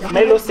cooperative.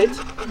 Milo sit.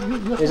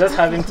 You just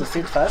have him to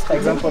sit first, for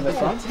example, the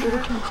front.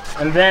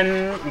 And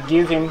then you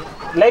give him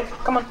leg.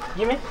 Come on,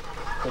 give me.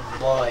 Good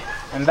boy.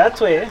 And that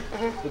way,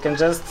 you can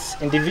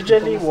just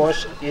individually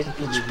wash each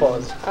paw.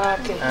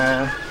 Okay.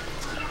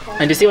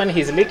 And you see when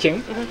he's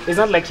licking, it's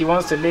not like he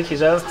wants to lick, he's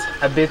just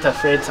a bit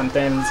afraid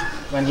sometimes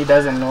when he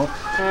doesn't know.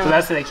 So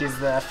that's like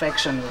his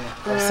affection way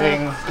of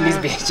saying, please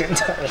be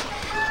gentle.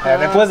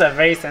 The paws are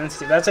very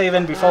sensitive. That's why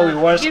even before we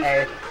wash,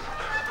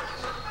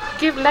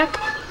 give leg.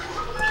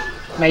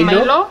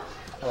 Milo?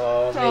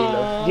 Oh,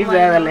 Milo. Give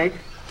the other leg.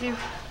 Give.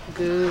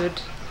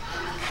 Good.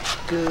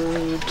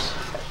 Good.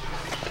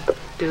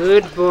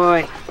 Good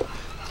boy.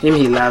 Him,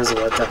 he loves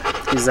water.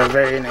 He's a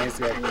very nice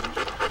guy.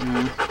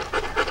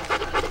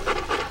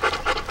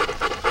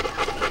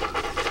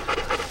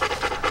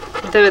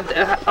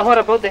 What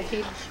about the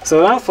heel?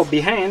 So now for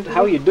behind,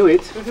 how you do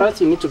it, first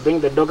you need to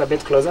bring the dog a bit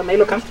closer.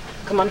 Milo, come.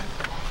 Come on.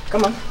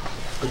 Come on.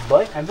 Good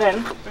boy. And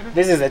then,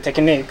 this is the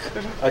technique.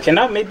 Okay,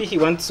 now maybe he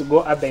wants to go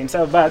up by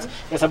himself, but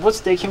you're supposed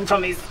to take him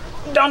from his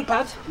down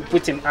part, you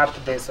put him up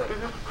this way.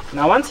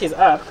 Now once he's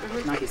up,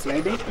 now he's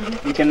sliding,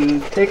 you can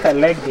take a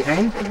leg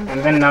behind, and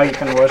then now you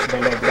can wash the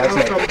leg. That's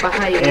like, from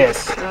behind.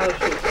 Yes.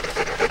 Okay.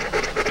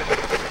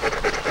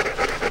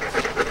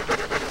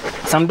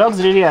 Some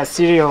dogs really are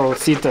serial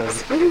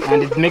sitters,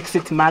 and it makes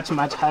it much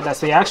harder.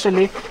 So you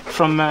actually,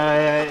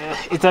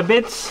 it's a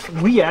bit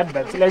weird,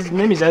 but let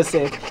me just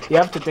say, you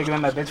have to take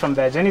them a bit from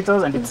their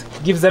genitals, and it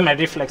gives them a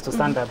reflex to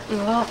stand up.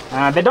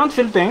 They don't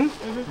feel pain,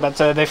 but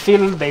they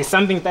feel there's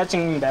something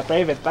touching their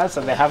private parts,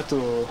 so they have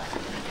to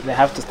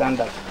stand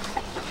up.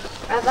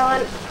 Other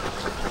one,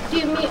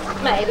 give me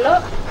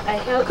Milo. I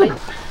help it.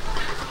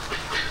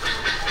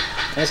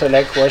 I also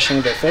like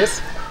washing the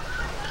face,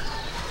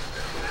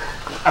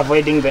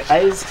 avoiding the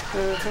eyes.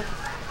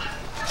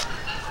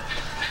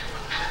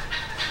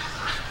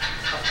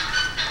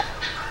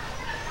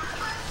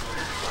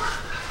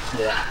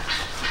 Yeah.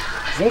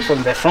 I think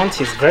from the front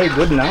he's very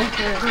good now.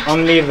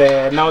 Only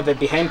the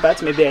behind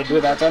part, maybe I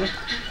do that one.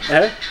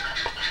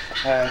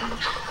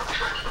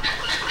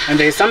 And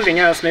there is something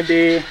else,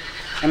 maybe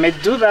I may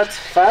do that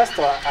first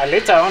or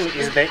later on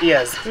is the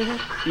ears.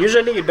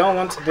 Usually you don't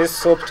want this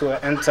soap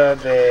to enter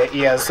the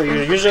ears, so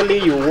usually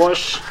you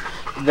wash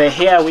the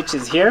hair which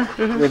is here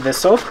with the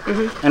soap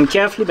and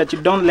carefully that you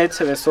don't let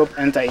the soap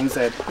enter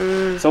inside.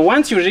 So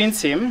once you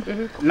rinse him,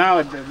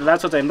 now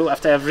that's what I do.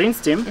 After I've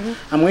rinsed him,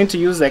 I'm going to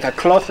use like a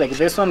cloth like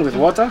this one with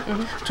water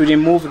to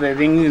remove the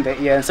thing in the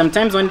ear. And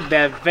sometimes when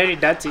they're very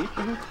dirty,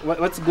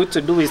 what's good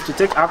to do is to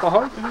take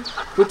alcohol,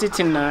 put it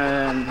in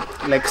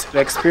like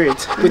spirit,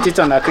 put it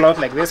on a cloth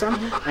like this one,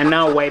 and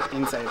now wipe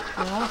inside.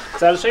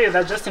 So I'll show you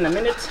that just in a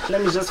minute.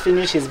 Let me just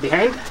finish his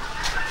behind.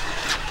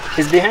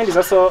 His behind is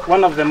also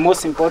one of the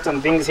most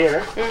important things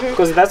here,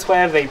 because that's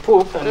where they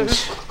poop, and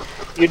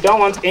you don't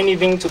want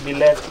anything to be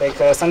left. Like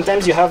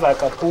sometimes you have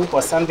like a poop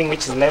or something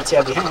which is left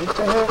here behind,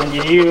 and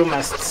you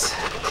must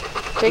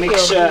make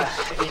sure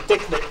you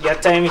take your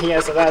time here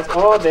so that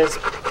all these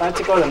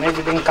particles and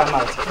everything come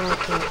out.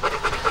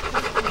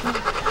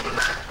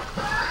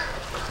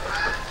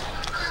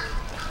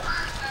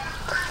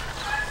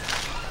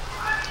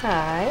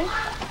 Hi.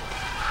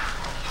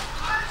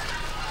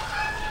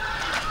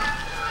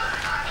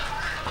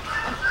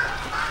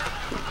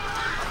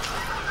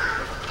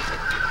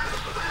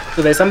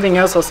 So there's something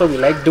else also we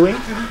like doing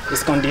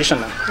is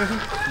conditioner.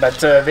 But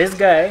this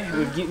guy,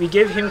 we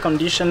gave him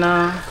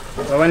conditioner,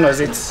 when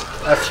was it?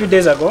 A few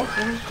days ago.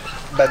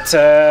 But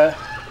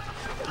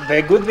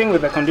the good thing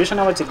with the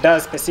conditioner, what it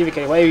does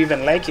specifically, why you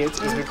even like it,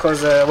 is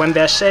because when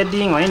they're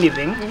shedding or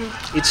anything,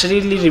 it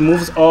really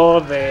removes all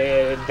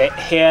the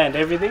hair and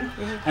everything.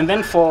 And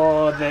then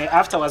for the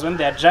afterwards, when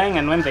they're drying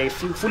and when they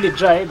fully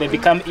dry, they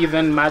become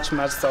even much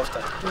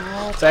softer.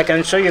 So I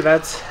can show you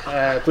that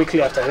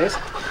quickly after this.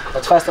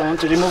 But first I want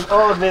to remove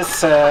all this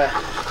soap.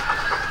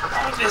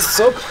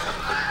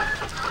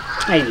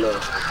 Hello.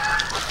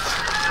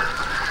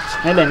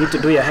 And I need to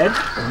do your head.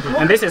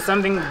 And this is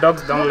something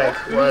dogs don't like.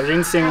 We're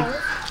rinsing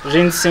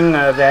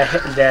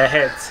their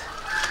heads.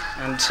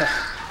 And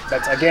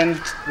but again,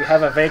 we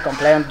have a very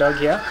compliant dog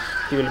here.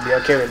 He will be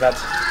okay with that.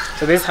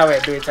 So this is how I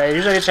do it. I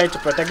usually try to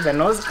protect the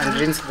nose and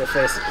rinse the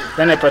face.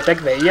 Then I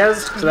protect the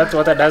ears so that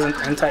water doesn't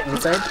enter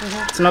inside.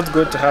 It's not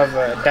good to have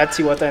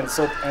dirty water and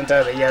soap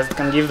enter the ears. It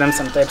can give them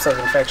some types of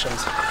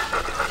infections.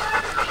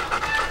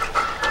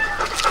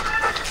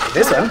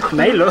 This one,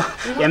 Milo,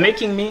 you're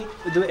making me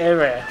do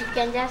error. You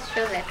can just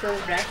show the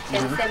toothbrush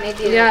and say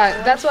maybe.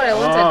 Yeah, that's what I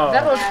wanted.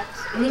 That was.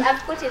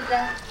 I've put it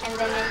there and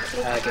then I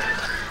click. Okay,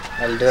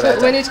 I'll do that.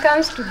 So when it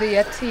comes to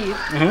the teeth,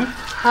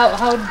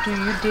 how do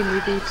you deal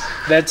with it?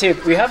 The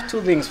teeth, we have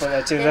two things for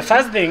the teeth. The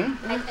first thing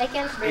I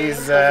can't bring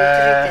is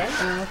the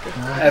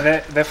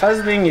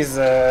first thing is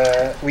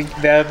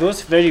there are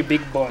those very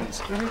big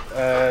bones.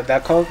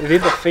 They're called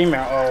the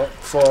femur, or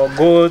for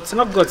goats,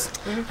 not goats.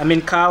 I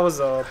mean cows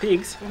or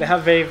pigs. They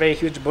have very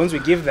huge bones. We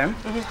give them,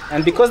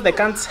 and because they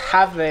can't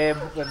have the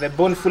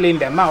bone fully in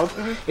their mouth,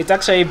 it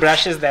actually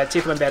brushes their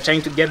teeth when they're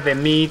trying to get the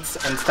meats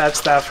and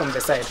stuff from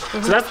the side. So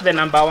that's the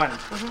number one.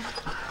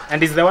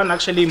 And it's the one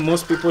actually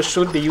most people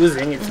should be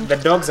using. It's, the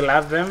dogs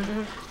love them,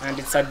 and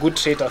it's a good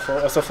trait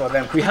also for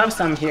them. We have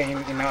some here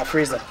in our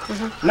freezer.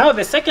 Now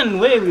the second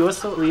way we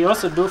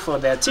also do for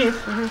their teeth,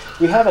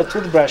 we have a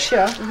toothbrush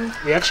here.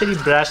 We actually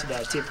brush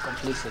their teeth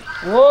completely.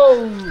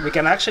 Whoa! We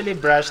can actually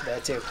brush their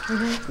teeth.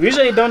 We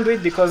usually don't do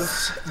it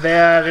because they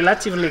are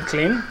relatively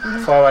clean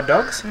for our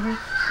dogs.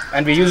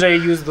 And we usually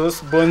use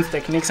those bones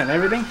techniques and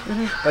everything.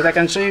 But I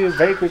can show you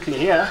very quickly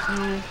here.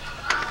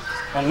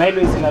 And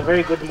Milo is in a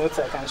very good mood,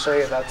 so I can show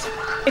you that.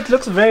 It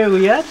looks very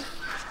weird,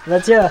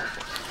 but yeah.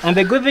 And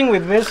the good thing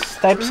with these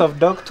types of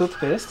dog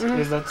toothpaste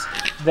is that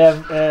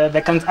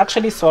they can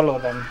actually swallow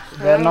them.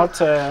 They're not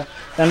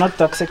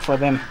toxic for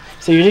them.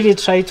 So you really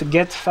try to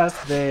get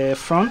first the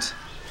front,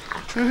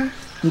 and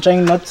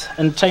trying not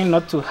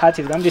to hurt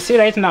his gum. You see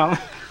right now,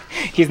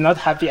 he's not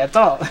happy at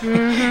all.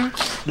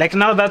 Like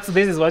now,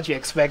 this is what you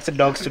expect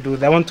dogs to do.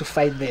 They want to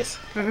fight this.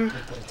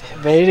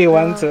 They really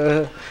want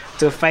to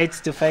fight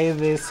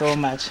this so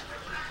much.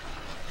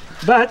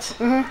 But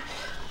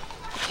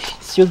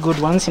it's still good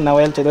once in a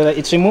while to do that.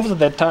 It removes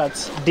the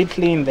tarts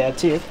deeply in their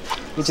teeth,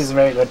 which is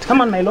very good.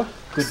 Come on, Milo.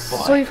 Good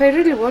boy. So if I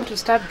really want to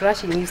start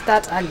brushing, you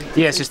start early?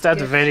 Yes, you start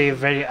very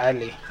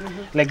early.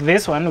 Like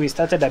this one, we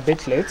started a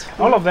bit late.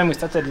 All of them we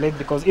started late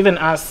because even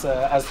us,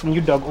 as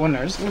new dog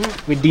owners,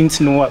 we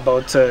didn't know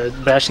about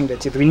brushing the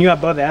teeth. We knew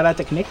about the other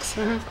techniques,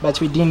 but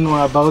we didn't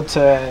know about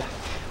the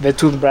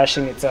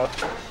toothbrushing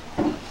itself.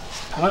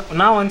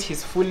 Now once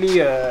he's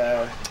fully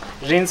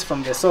rinsed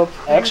from the soap,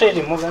 I actually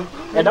remove them.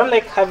 I don't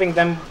like having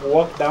them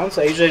walk down,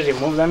 so I usually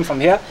remove them from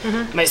here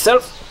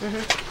myself.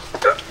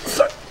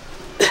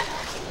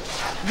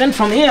 Then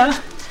from here,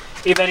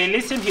 if I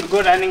release him, he'll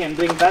go running and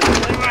doing that.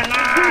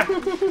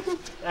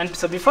 And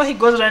so before he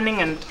goes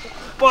running and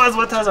pours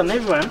water on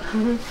everyone,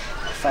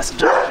 first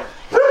dry him.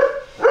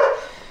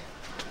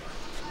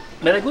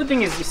 But the good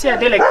thing is, you see a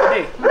day like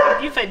today,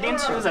 if I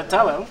didn't use a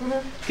towel,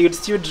 he would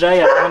still dry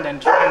around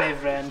and run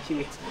everywhere, and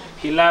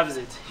he loves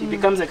it. He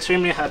becomes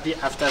extremely happy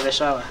after the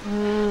shower.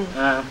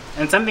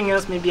 And something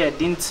else maybe I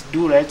didn't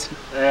do right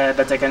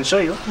that I can show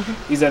you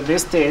is at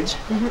this stage.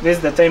 This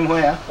is the time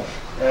where,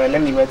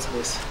 let me wet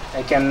this.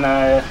 I can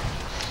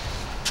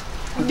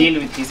deal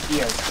with his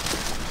ears.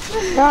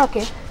 Oh,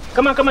 okay.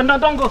 Come on, no,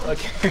 don't go.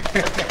 Okay.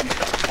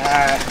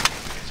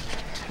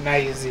 Now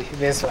you see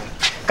this one.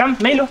 Come,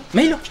 Milo,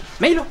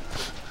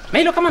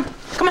 come on.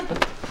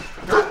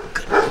 Good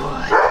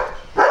boy.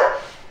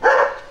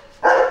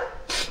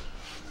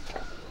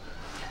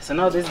 So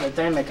now this is the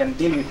time I can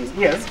deal with his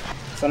ears.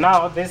 So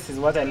now this is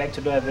what I like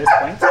to do at this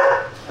point.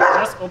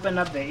 I just open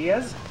up the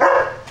ears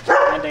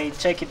and I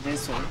check it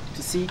this way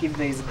to see if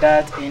there is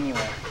dirt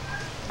anywhere.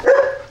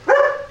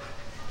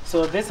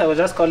 So this I will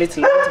just call it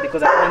light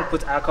because I didn't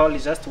put alcohol,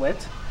 it's just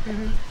wet.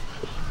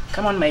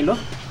 Come on, Milo.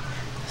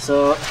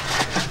 So,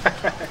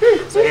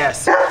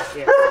 yes.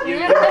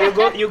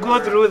 You go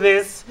through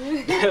this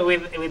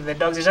with the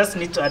dogs. You just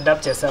need to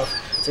adapt yourself.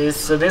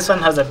 So this one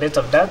has a bit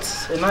of that.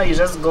 So now you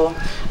just go.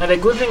 And the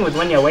good thing with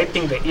when you're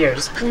wiping the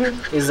ears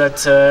is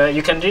that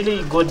you can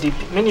really go deep.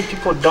 Many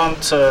people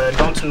don't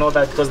know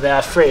that because they're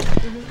afraid.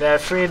 They're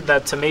afraid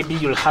that maybe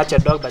you'll hurt your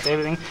dog, but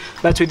everything.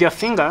 But with your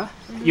finger,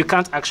 you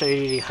can't actually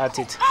really hurt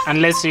it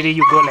unless really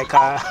you go like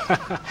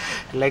a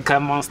like a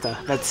monster.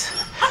 But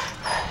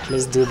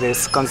let's do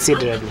this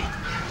considerably.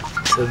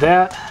 So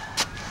there.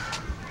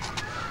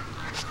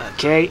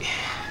 Okay.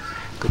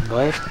 Good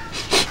boy.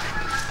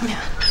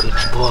 Good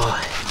boy.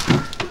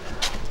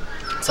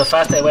 So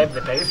first I wipe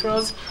the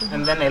peripherals,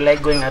 and then I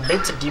like going a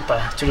bit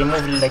deeper to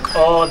remove like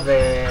all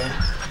the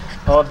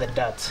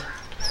dirt.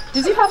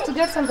 Did you have to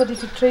get somebody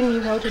to train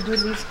you how to do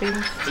these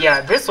things?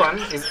 Yeah, this one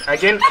is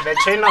again the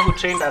trainer who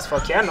trained us for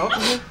Kennel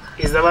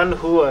is the one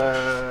who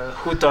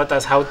taught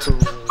us how to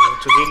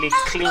really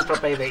clean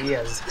properly the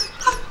ears.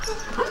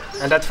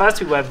 And at first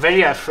we were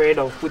very afraid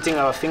of putting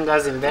our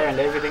fingers in there and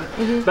everything.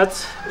 But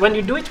when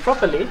you do it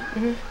properly,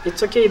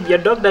 it's okay. Your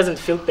dog doesn't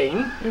feel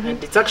pain,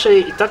 and it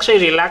actually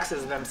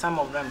relaxes them. Some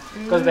of them,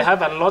 because they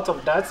have a lot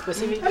of dirt,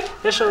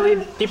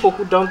 especially people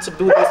who don't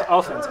do this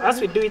often. So as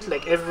we do it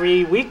like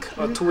every week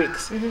or 2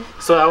 weeks,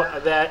 so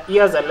their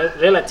ears are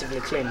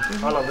relatively clean,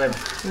 all of them.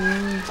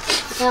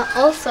 Now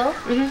also,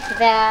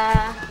 there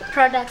are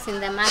products in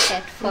the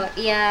market for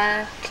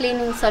ear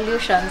cleaning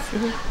solutions.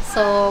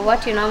 So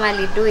what you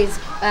normally do is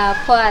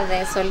pour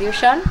the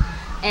solution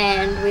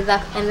and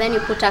then you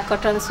put a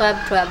cotton swab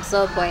to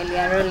absorb while you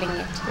are rolling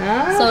it.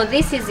 So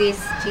this is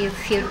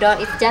if you don't,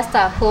 it's just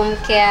a home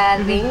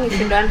care thing if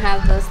you don't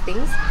have those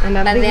things. And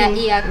but they are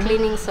ear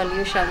cleaning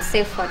solutions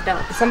safe for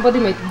dogs. Somebody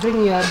might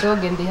bring you a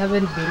dog and they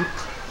haven't been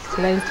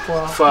cleansed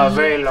for a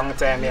very long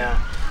time. Yeah.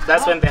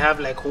 That's when they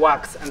have like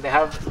wax, and they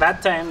have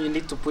that time you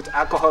need to put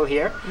alcohol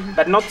here,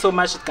 but not so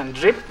much it can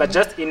drip, but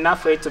just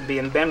enough for it to be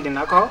embalmed in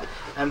alcohol,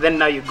 and then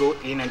now you go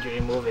in and you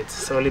remove it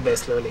slowly by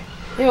slowly.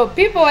 You know,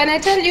 people, when I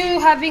tell you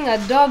having a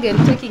dog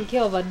and taking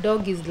care of a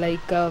dog is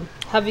like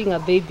having a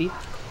baby,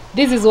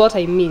 this is what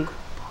I mean.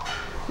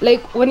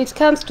 Like when it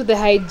comes to the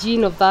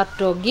hygiene of that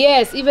dog,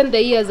 yes, even the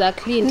ears are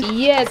clean.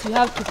 Yes, you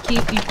have to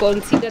you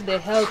consider the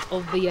health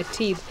of their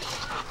teeth.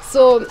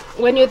 So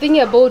when you're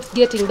thinking about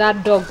getting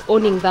that dog,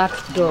 owning that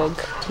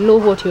dog, know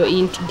what you're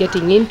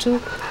getting into.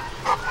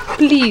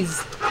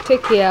 Please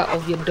take care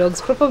of your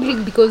dogs,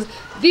 probably because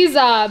these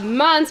are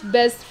man's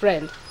best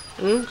friend.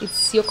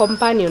 It's your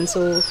companion,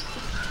 so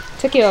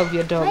take care of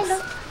your dogs.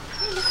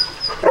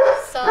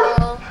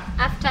 So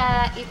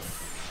after it's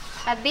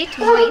a bit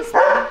moist,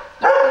 you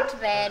put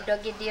the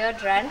doggy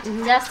deodorant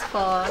just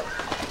for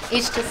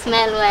it to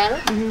smell well.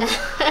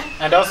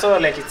 And also,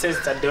 like it says,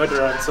 it's a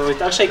deodorant, so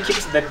it actually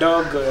keeps the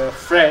dog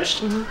fresh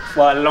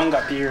for a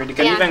longer period. You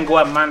can even go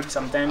a month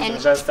sometimes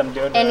with just some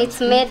deodorant. And it's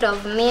made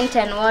of mint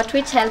and what,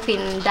 which help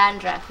in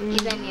dandruff,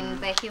 even in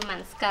the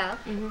human scalp.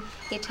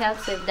 It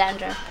helps with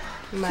dandruff.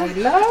 My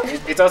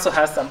love. It also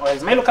has some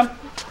oils. Milo, come.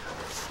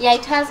 Yeah,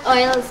 it has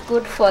oils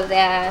good for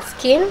their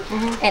skin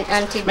and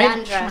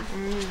anti-dandruff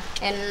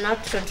and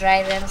not to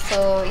dry them.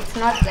 So it's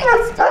not like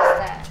it's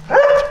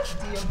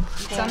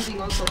just something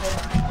also there.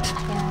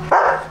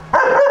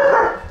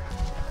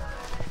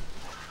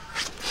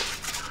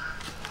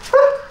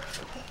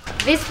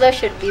 This though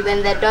should be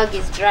when the dog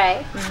is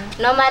dry.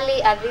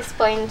 Normally at this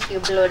point you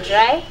blow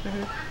dry,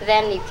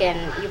 then you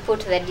put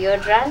the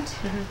deodorant.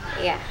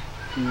 Yeah.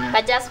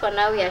 But just for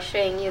now we are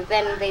showing you.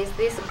 Then there's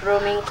this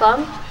grooming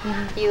comb.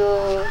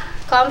 You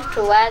comb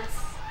towards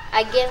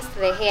against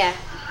the hair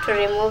to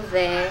remove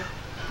the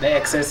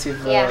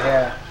excessive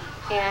hair.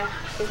 Yeah,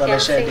 you for can the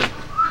shedding. see.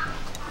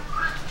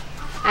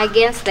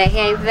 Against the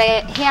hair. If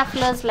the hair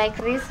flows like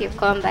this, you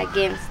comb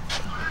against.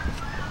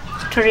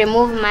 To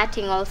remove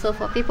matting also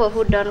for people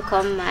who don't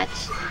comb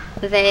much.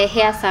 The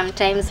hair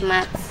sometimes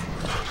mats.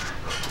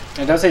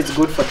 And also it's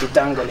good for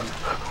detangling.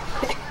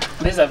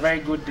 This is a very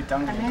good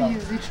detangling comb. I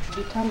use it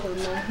to detangle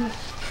my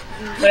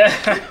hair.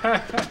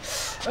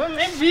 Well,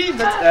 maybe,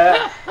 but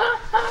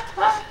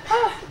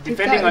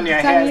depending on your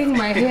hair.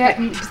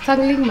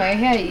 Detangling my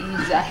hair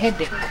is a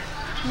headache.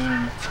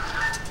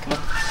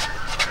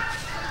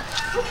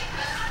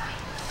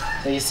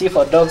 So you see,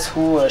 for dogs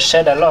who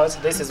shed a lot,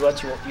 this is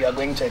what you are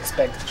going to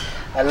expect.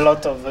 A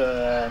lot of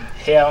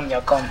hair on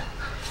your comb.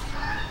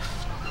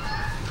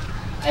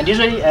 And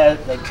usually,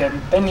 like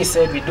Penny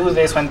said, we do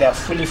this when they are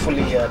fully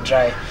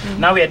dry.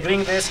 Now we are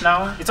doing this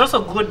now. It's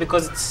also good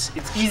because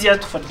it's easier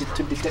to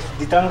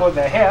detangle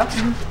the hair,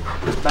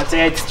 but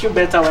it's still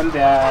better when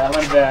they are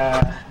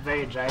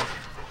very dry.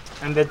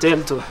 And the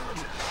tail too.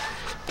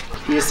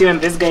 You see, when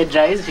this guy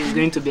dries, he's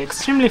going to be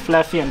extremely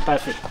fluffy and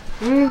puffy.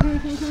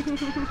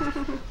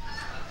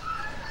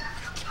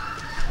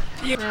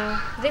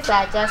 These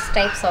are just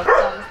types of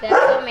combs. There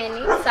are so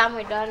many. Some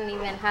we don't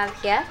even have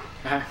here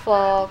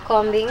for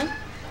combing.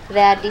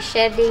 There are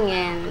de-shedding,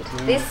 and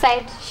this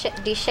side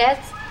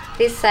de-sheds.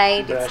 This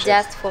side it's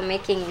just for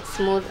making it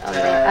smooth on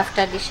the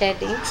after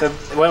de-shedding. So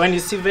when you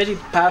see very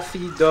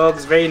puffy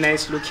dogs, very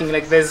nice looking,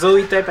 like the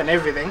Zoe type and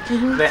everything,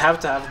 they have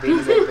to have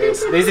things like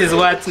this. This is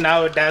what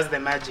now does the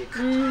magic.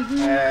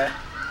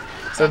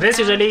 So this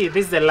is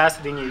the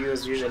last thing you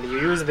use usually. You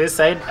use this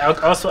side,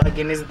 also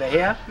against the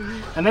hair.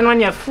 And then when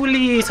you're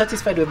fully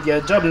satisfied with your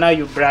job, now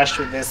you brush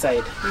with this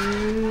side.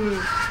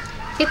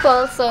 People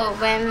also,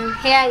 when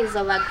hair is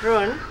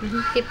overgrown,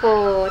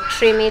 people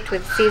trim it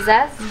with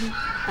scissors.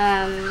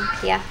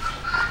 Yeah.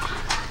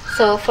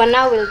 So for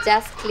now, we'll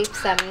just clip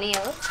some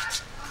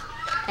nails.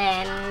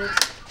 And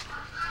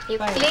you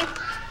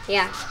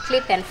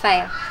clip and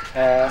file.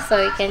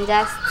 So you can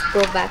just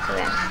go back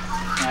there.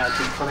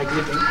 For the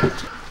clipping.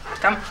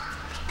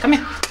 Come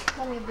here.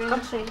 Let me bring a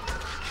tray.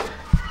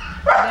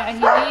 There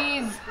he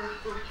is.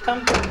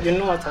 Come. You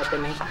know what's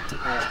happening.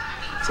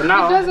 So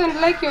now he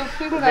doesn't like your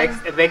fingers.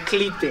 The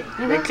clipping.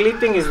 The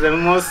clipping is the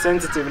most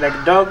sensitive. Like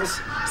dogs,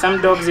 some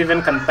dogs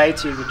even can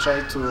bite you if you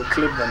try to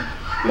clip them.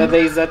 But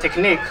there is a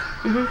technique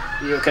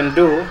you can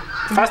do.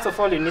 First of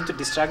all, you need to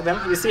distract them.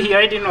 You see, he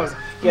already knows.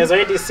 He has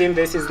already seen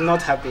this. He's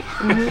not happy.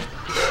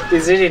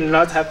 He's really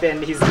not happy,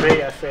 and he's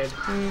very afraid.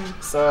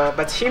 So,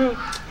 but him,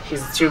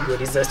 he's still good.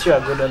 He's still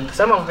a good one.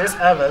 Some of these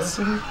others,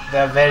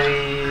 they're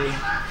very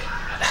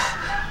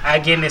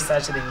against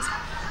such things.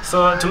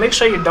 So to make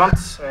sure you don't,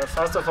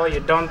 first of all, you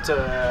don't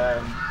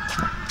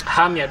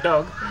harm your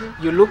dog,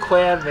 you look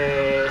where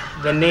the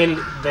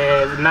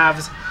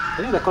nerves, I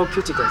think they're called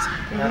cuticles.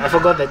 I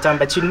forgot the term,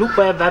 but you look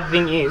where that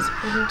thing is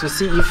to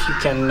see if you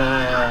can,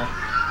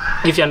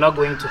 if you're not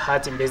going to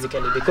hurt him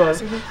basically,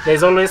 because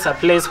there's always a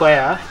place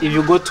where if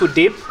you go too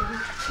deep,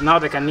 now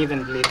they can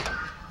even bleed.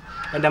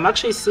 And I'm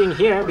actually seeing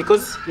here,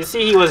 because you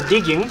see he was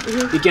digging,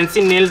 you can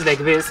see nails like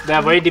this, they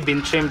have already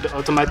been trimmed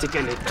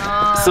automatically.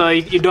 So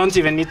you don't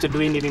even need to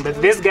do anything.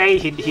 But this guy,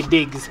 he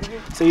digs.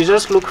 So you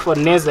just look for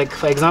nails, like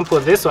for example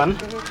this one.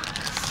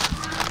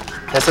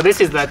 So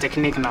this is the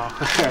technique now.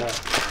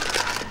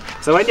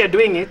 So when you're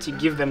doing it, you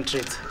give them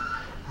treats.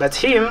 But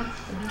him,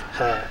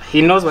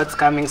 he knows what's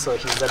coming, so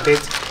he's a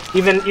bit,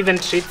 even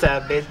treats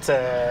are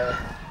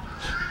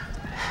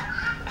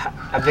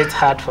a bit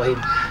hard for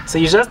him. So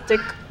you just take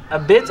a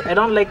bit. I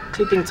don't like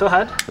clipping too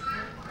hard.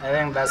 I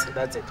think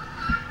that's it.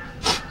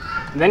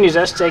 Then you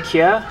just check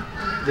here.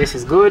 This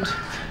is good.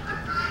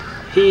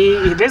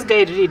 This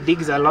guy really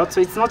digs a lot, so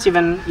it's not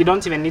even, you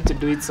don't even need to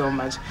do it so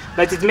much.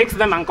 But it makes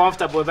them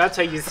uncomfortable. That's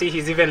why you see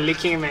he's even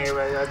licking me or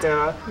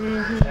whatever.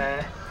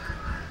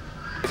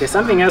 Okay,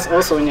 something else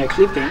also when you're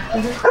clipping,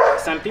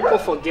 some people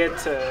forget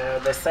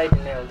the side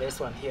nail, this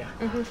one here.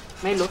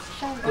 Milo,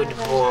 good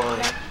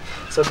boy.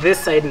 So this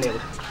side nail.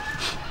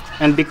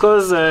 And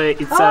because they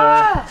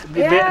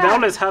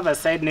always have a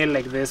side nail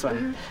like this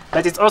one.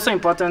 But it's also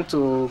important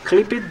to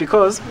clip it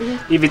because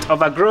if it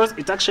overgrows,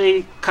 it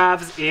actually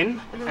curves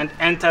in and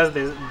enters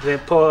the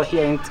pore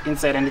here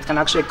inside, and it can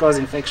actually cause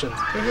infections.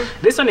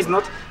 This one is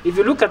not, if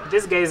you look at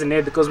this guy's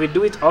nail, because we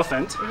do it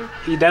often,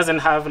 he doesn't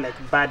have like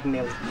bad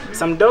nails.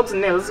 Some dogs'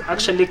 nails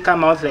actually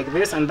come out like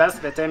this, and that's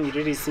the time you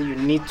really see you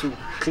need to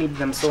clip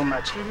them so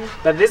much.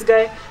 But this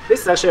guy,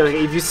 this is actually,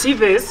 if you see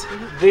this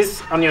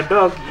on your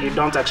dog, you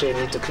don't actually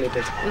need to clip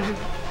it.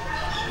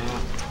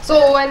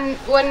 So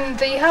when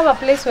they have a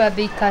place where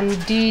they can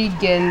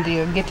dig and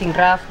they're getting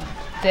rough,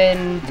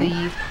 then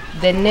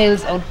the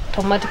nails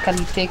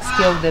automatically takes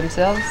care of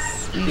themselves.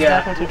 Is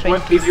that what you're trying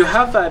to if you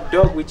have a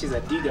dog which is a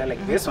digger like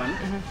this one,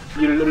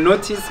 you'll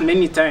notice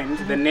many times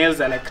the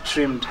nails are like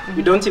trimmed.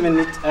 You don't even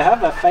need, I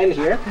have a file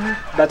here,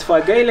 but for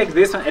a guy like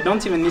this one, I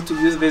don't even need to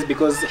use this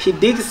because he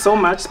digs so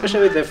much,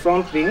 especially with the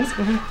front things,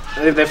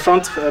 the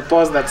front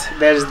paws, that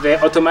they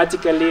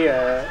automatically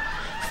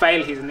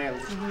file his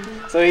nails.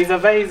 So he's a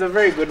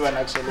very good one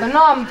actually. But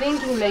now I'm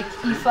thinking, like,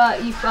 if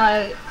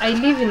I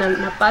live in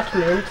an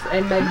apartment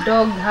and my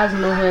dog has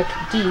nowhere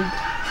to dig,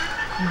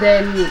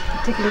 then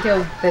taking care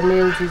of the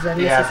nails is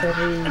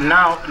unnecessary. Yeah.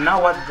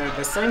 Now what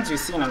the signs you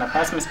see in an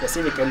apartment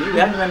specifically, we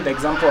have even the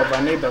example of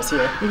our neighbors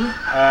here.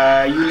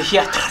 You'll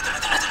hear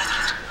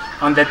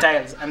on the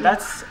tiles, and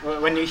that's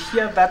when you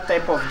hear that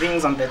type of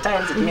things on the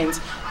tiles, it means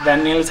the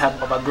nails have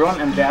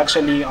overgrown and they're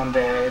actually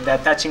they're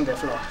touching the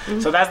floor.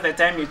 So that's the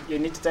time you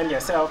need to tell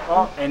yourself,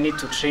 oh, I need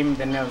to trim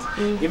the nails.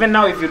 Even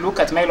now, if you look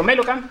at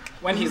Milo come,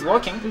 when he's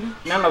walking,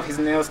 none of his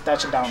nails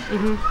touch down.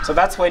 So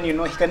that's when you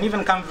know he can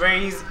even come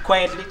very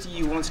quietly to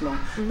you, won't know.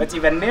 But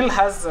if a nail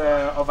has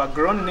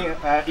overgrown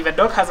if a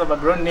dog has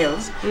overgrown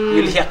nails,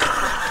 you'll hear.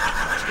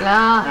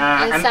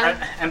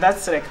 And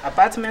that's like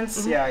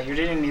apartments. Yeah, you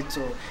really need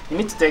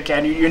to take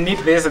care. You need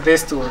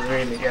this tools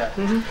really. Yeah.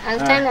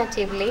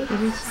 Alternatively,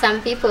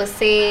 some people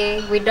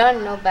say, we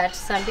don't know, but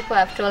some people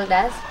have told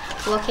us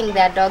walking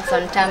their dogs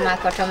on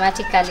tarmac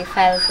automatically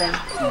files them.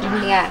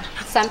 Yeah,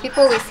 some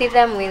people, we see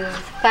them with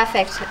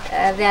perfect,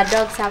 their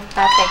dogs have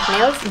perfect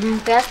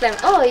nails. We ask them,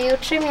 oh, you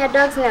trim your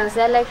dog's nails?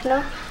 They're like,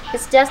 no,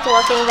 it's just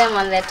walking them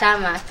on the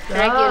tarmac,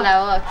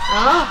 regular walk.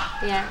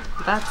 Yeah,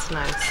 that's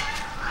nice.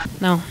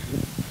 Now,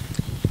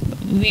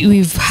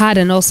 we've had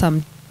an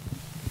awesome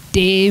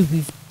day.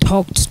 We've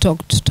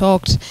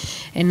talked,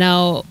 and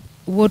now,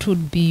 what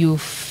would be your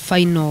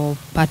final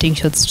parting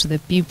shots to the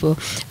people?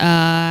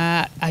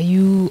 Are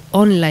you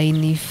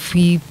online if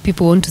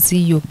people want to see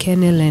your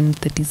kennel and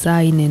the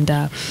design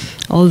and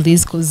all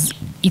this? Because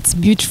it's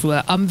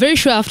beautiful. I'm very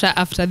sure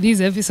after this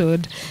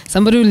episode,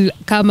 somebody will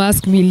come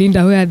ask me,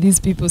 Linda, where are these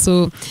people?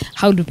 So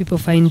how do people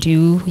find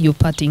you, your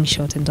parting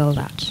shot and all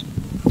that?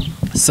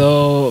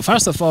 So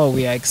first of all,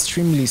 we are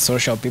extremely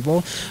social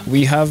people.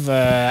 We have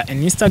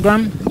an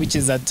Instagram, which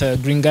is at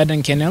Green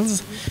Garden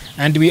Kennels,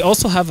 and we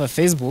also have a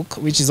Facebook,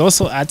 which is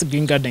also at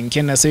Green Garden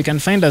Kennels. So you can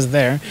find us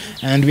there,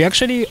 and we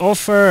actually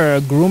offer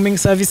grooming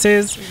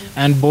services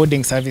and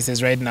boarding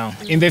services right now.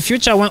 In the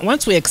future,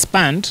 once we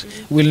expand,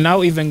 we'll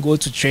now even go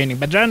to training.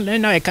 But right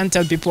now, I can't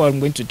tell people I'm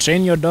going to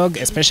train your dog,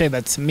 especially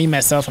that me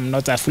myself, I'm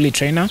not a fully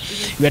trainer.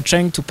 We are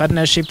trying to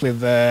partnership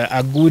with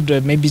a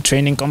good maybe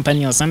training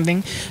company or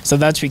something, so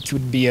that we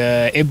could be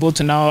able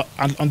to now,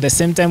 on the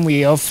same time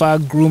we offer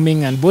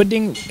grooming and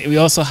boarding, we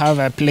also have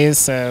a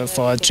place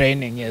for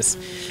training. Yes.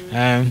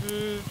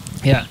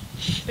 Yeah.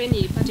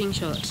 Penny, parting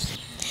shot.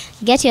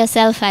 Get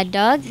yourself a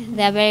dog.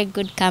 They're very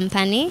good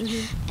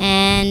company.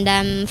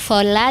 And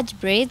for large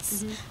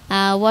breeds,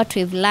 what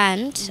we've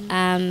learned,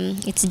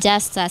 it's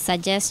just a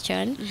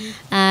suggestion.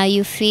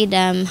 You feed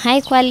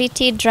high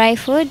quality dry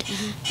food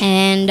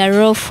and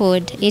raw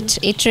food.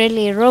 It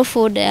really, raw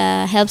food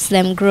helps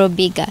them grow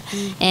bigger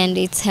and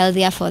it's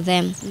healthier for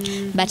them.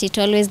 But it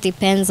always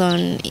depends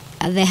on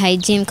the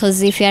hygiene,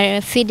 because if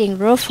you're feeding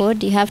raw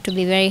food, you have to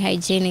be very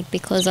hygienic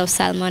because of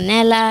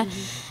salmonella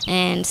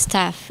and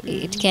stuff.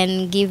 It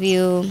can give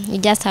you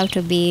just have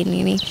to be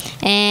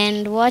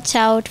and watch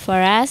out for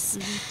us.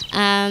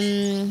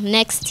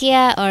 Next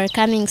year or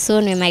coming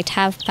soon, we might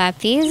have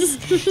puppies.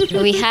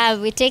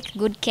 we take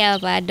good care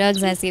of our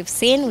dogs, as you've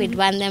seen. We'd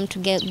want them to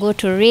go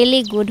to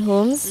really good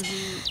homes.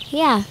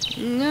 Yeah.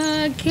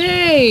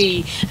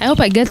 Okay. I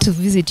hope I get to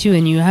visit you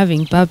when you're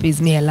having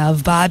puppies. Me, I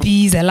love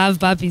puppies.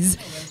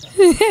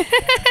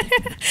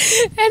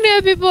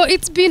 Anyway, people,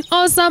 it's been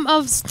awesome.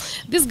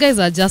 These guys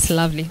are just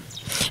lovely.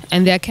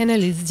 And their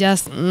kennel is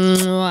just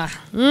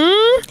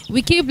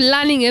we keep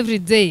learning every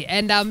day,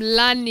 and I'm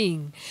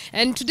learning.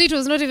 And today it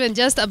was not even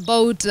just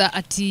about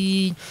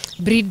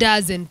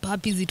breeders and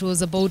puppies. It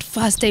was about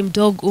first-time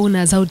dog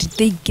owners. How did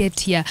they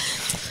get here?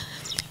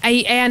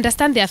 I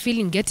understand their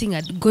feeling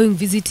going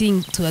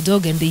visiting to a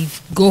dog and they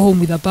go home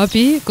with a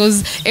puppy,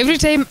 because every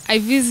time I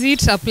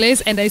visit a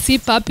place and I see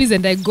puppies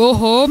and I go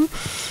home,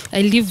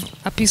 I leave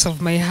a piece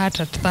of my heart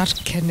at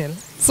that kennel.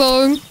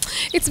 So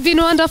it's been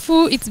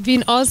wonderful. It's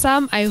been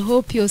awesome. I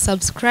hope you're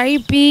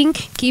subscribing.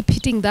 Keep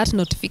hitting that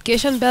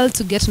notification bell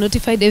to get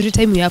notified every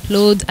time we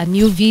upload a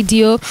new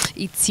video.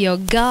 It's your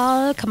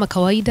girl, kama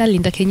kawaida,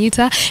 Linda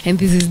Kenyita, and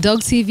this is Dog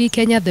TV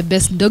Kenya, the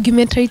best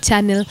documentary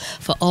channel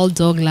for all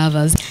dog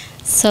lovers.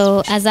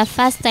 So as a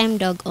first-time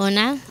dog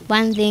owner,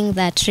 one thing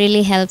that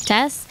really helped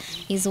us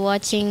is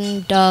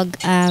watching dog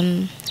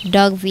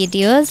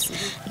videos,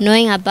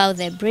 knowing about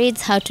the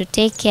breeds, how to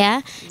take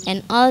care,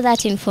 and all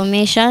that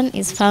information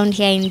is found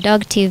here in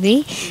Dog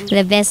TV,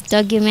 the best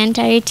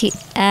documentary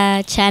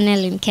channel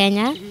in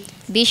Kenya.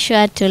 Be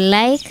sure to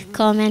like,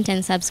 comment,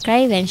 and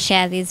subscribe, and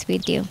share this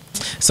video.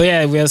 So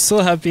yeah, we are so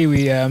happy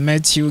we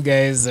met you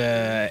guys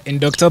in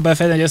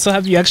Oktoberfest, and we're so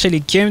happy you actually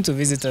came to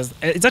visit us.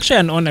 It's actually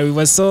an honor. We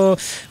were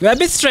a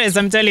bit stressed,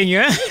 I'm telling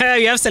you.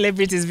 We have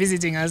celebrities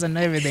visiting us and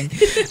everything.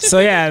 So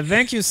yeah,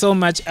 thank you so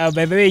much.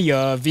 By the way,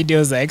 your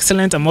videos are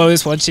excellent. I'm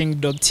always watching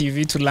Dog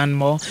TV to learn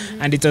more,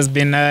 and it has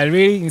been a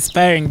really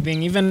inspiring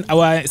thing. Even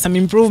some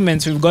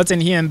improvements we've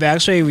gotten here and there,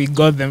 actually we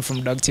got them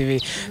from Dog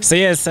TV. So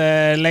yes,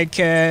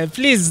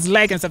 please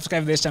like and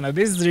subscribe to this channel.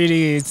 This is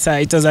really,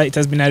 it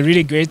has been a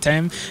really great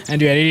time,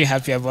 and we are really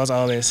happy about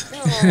all this.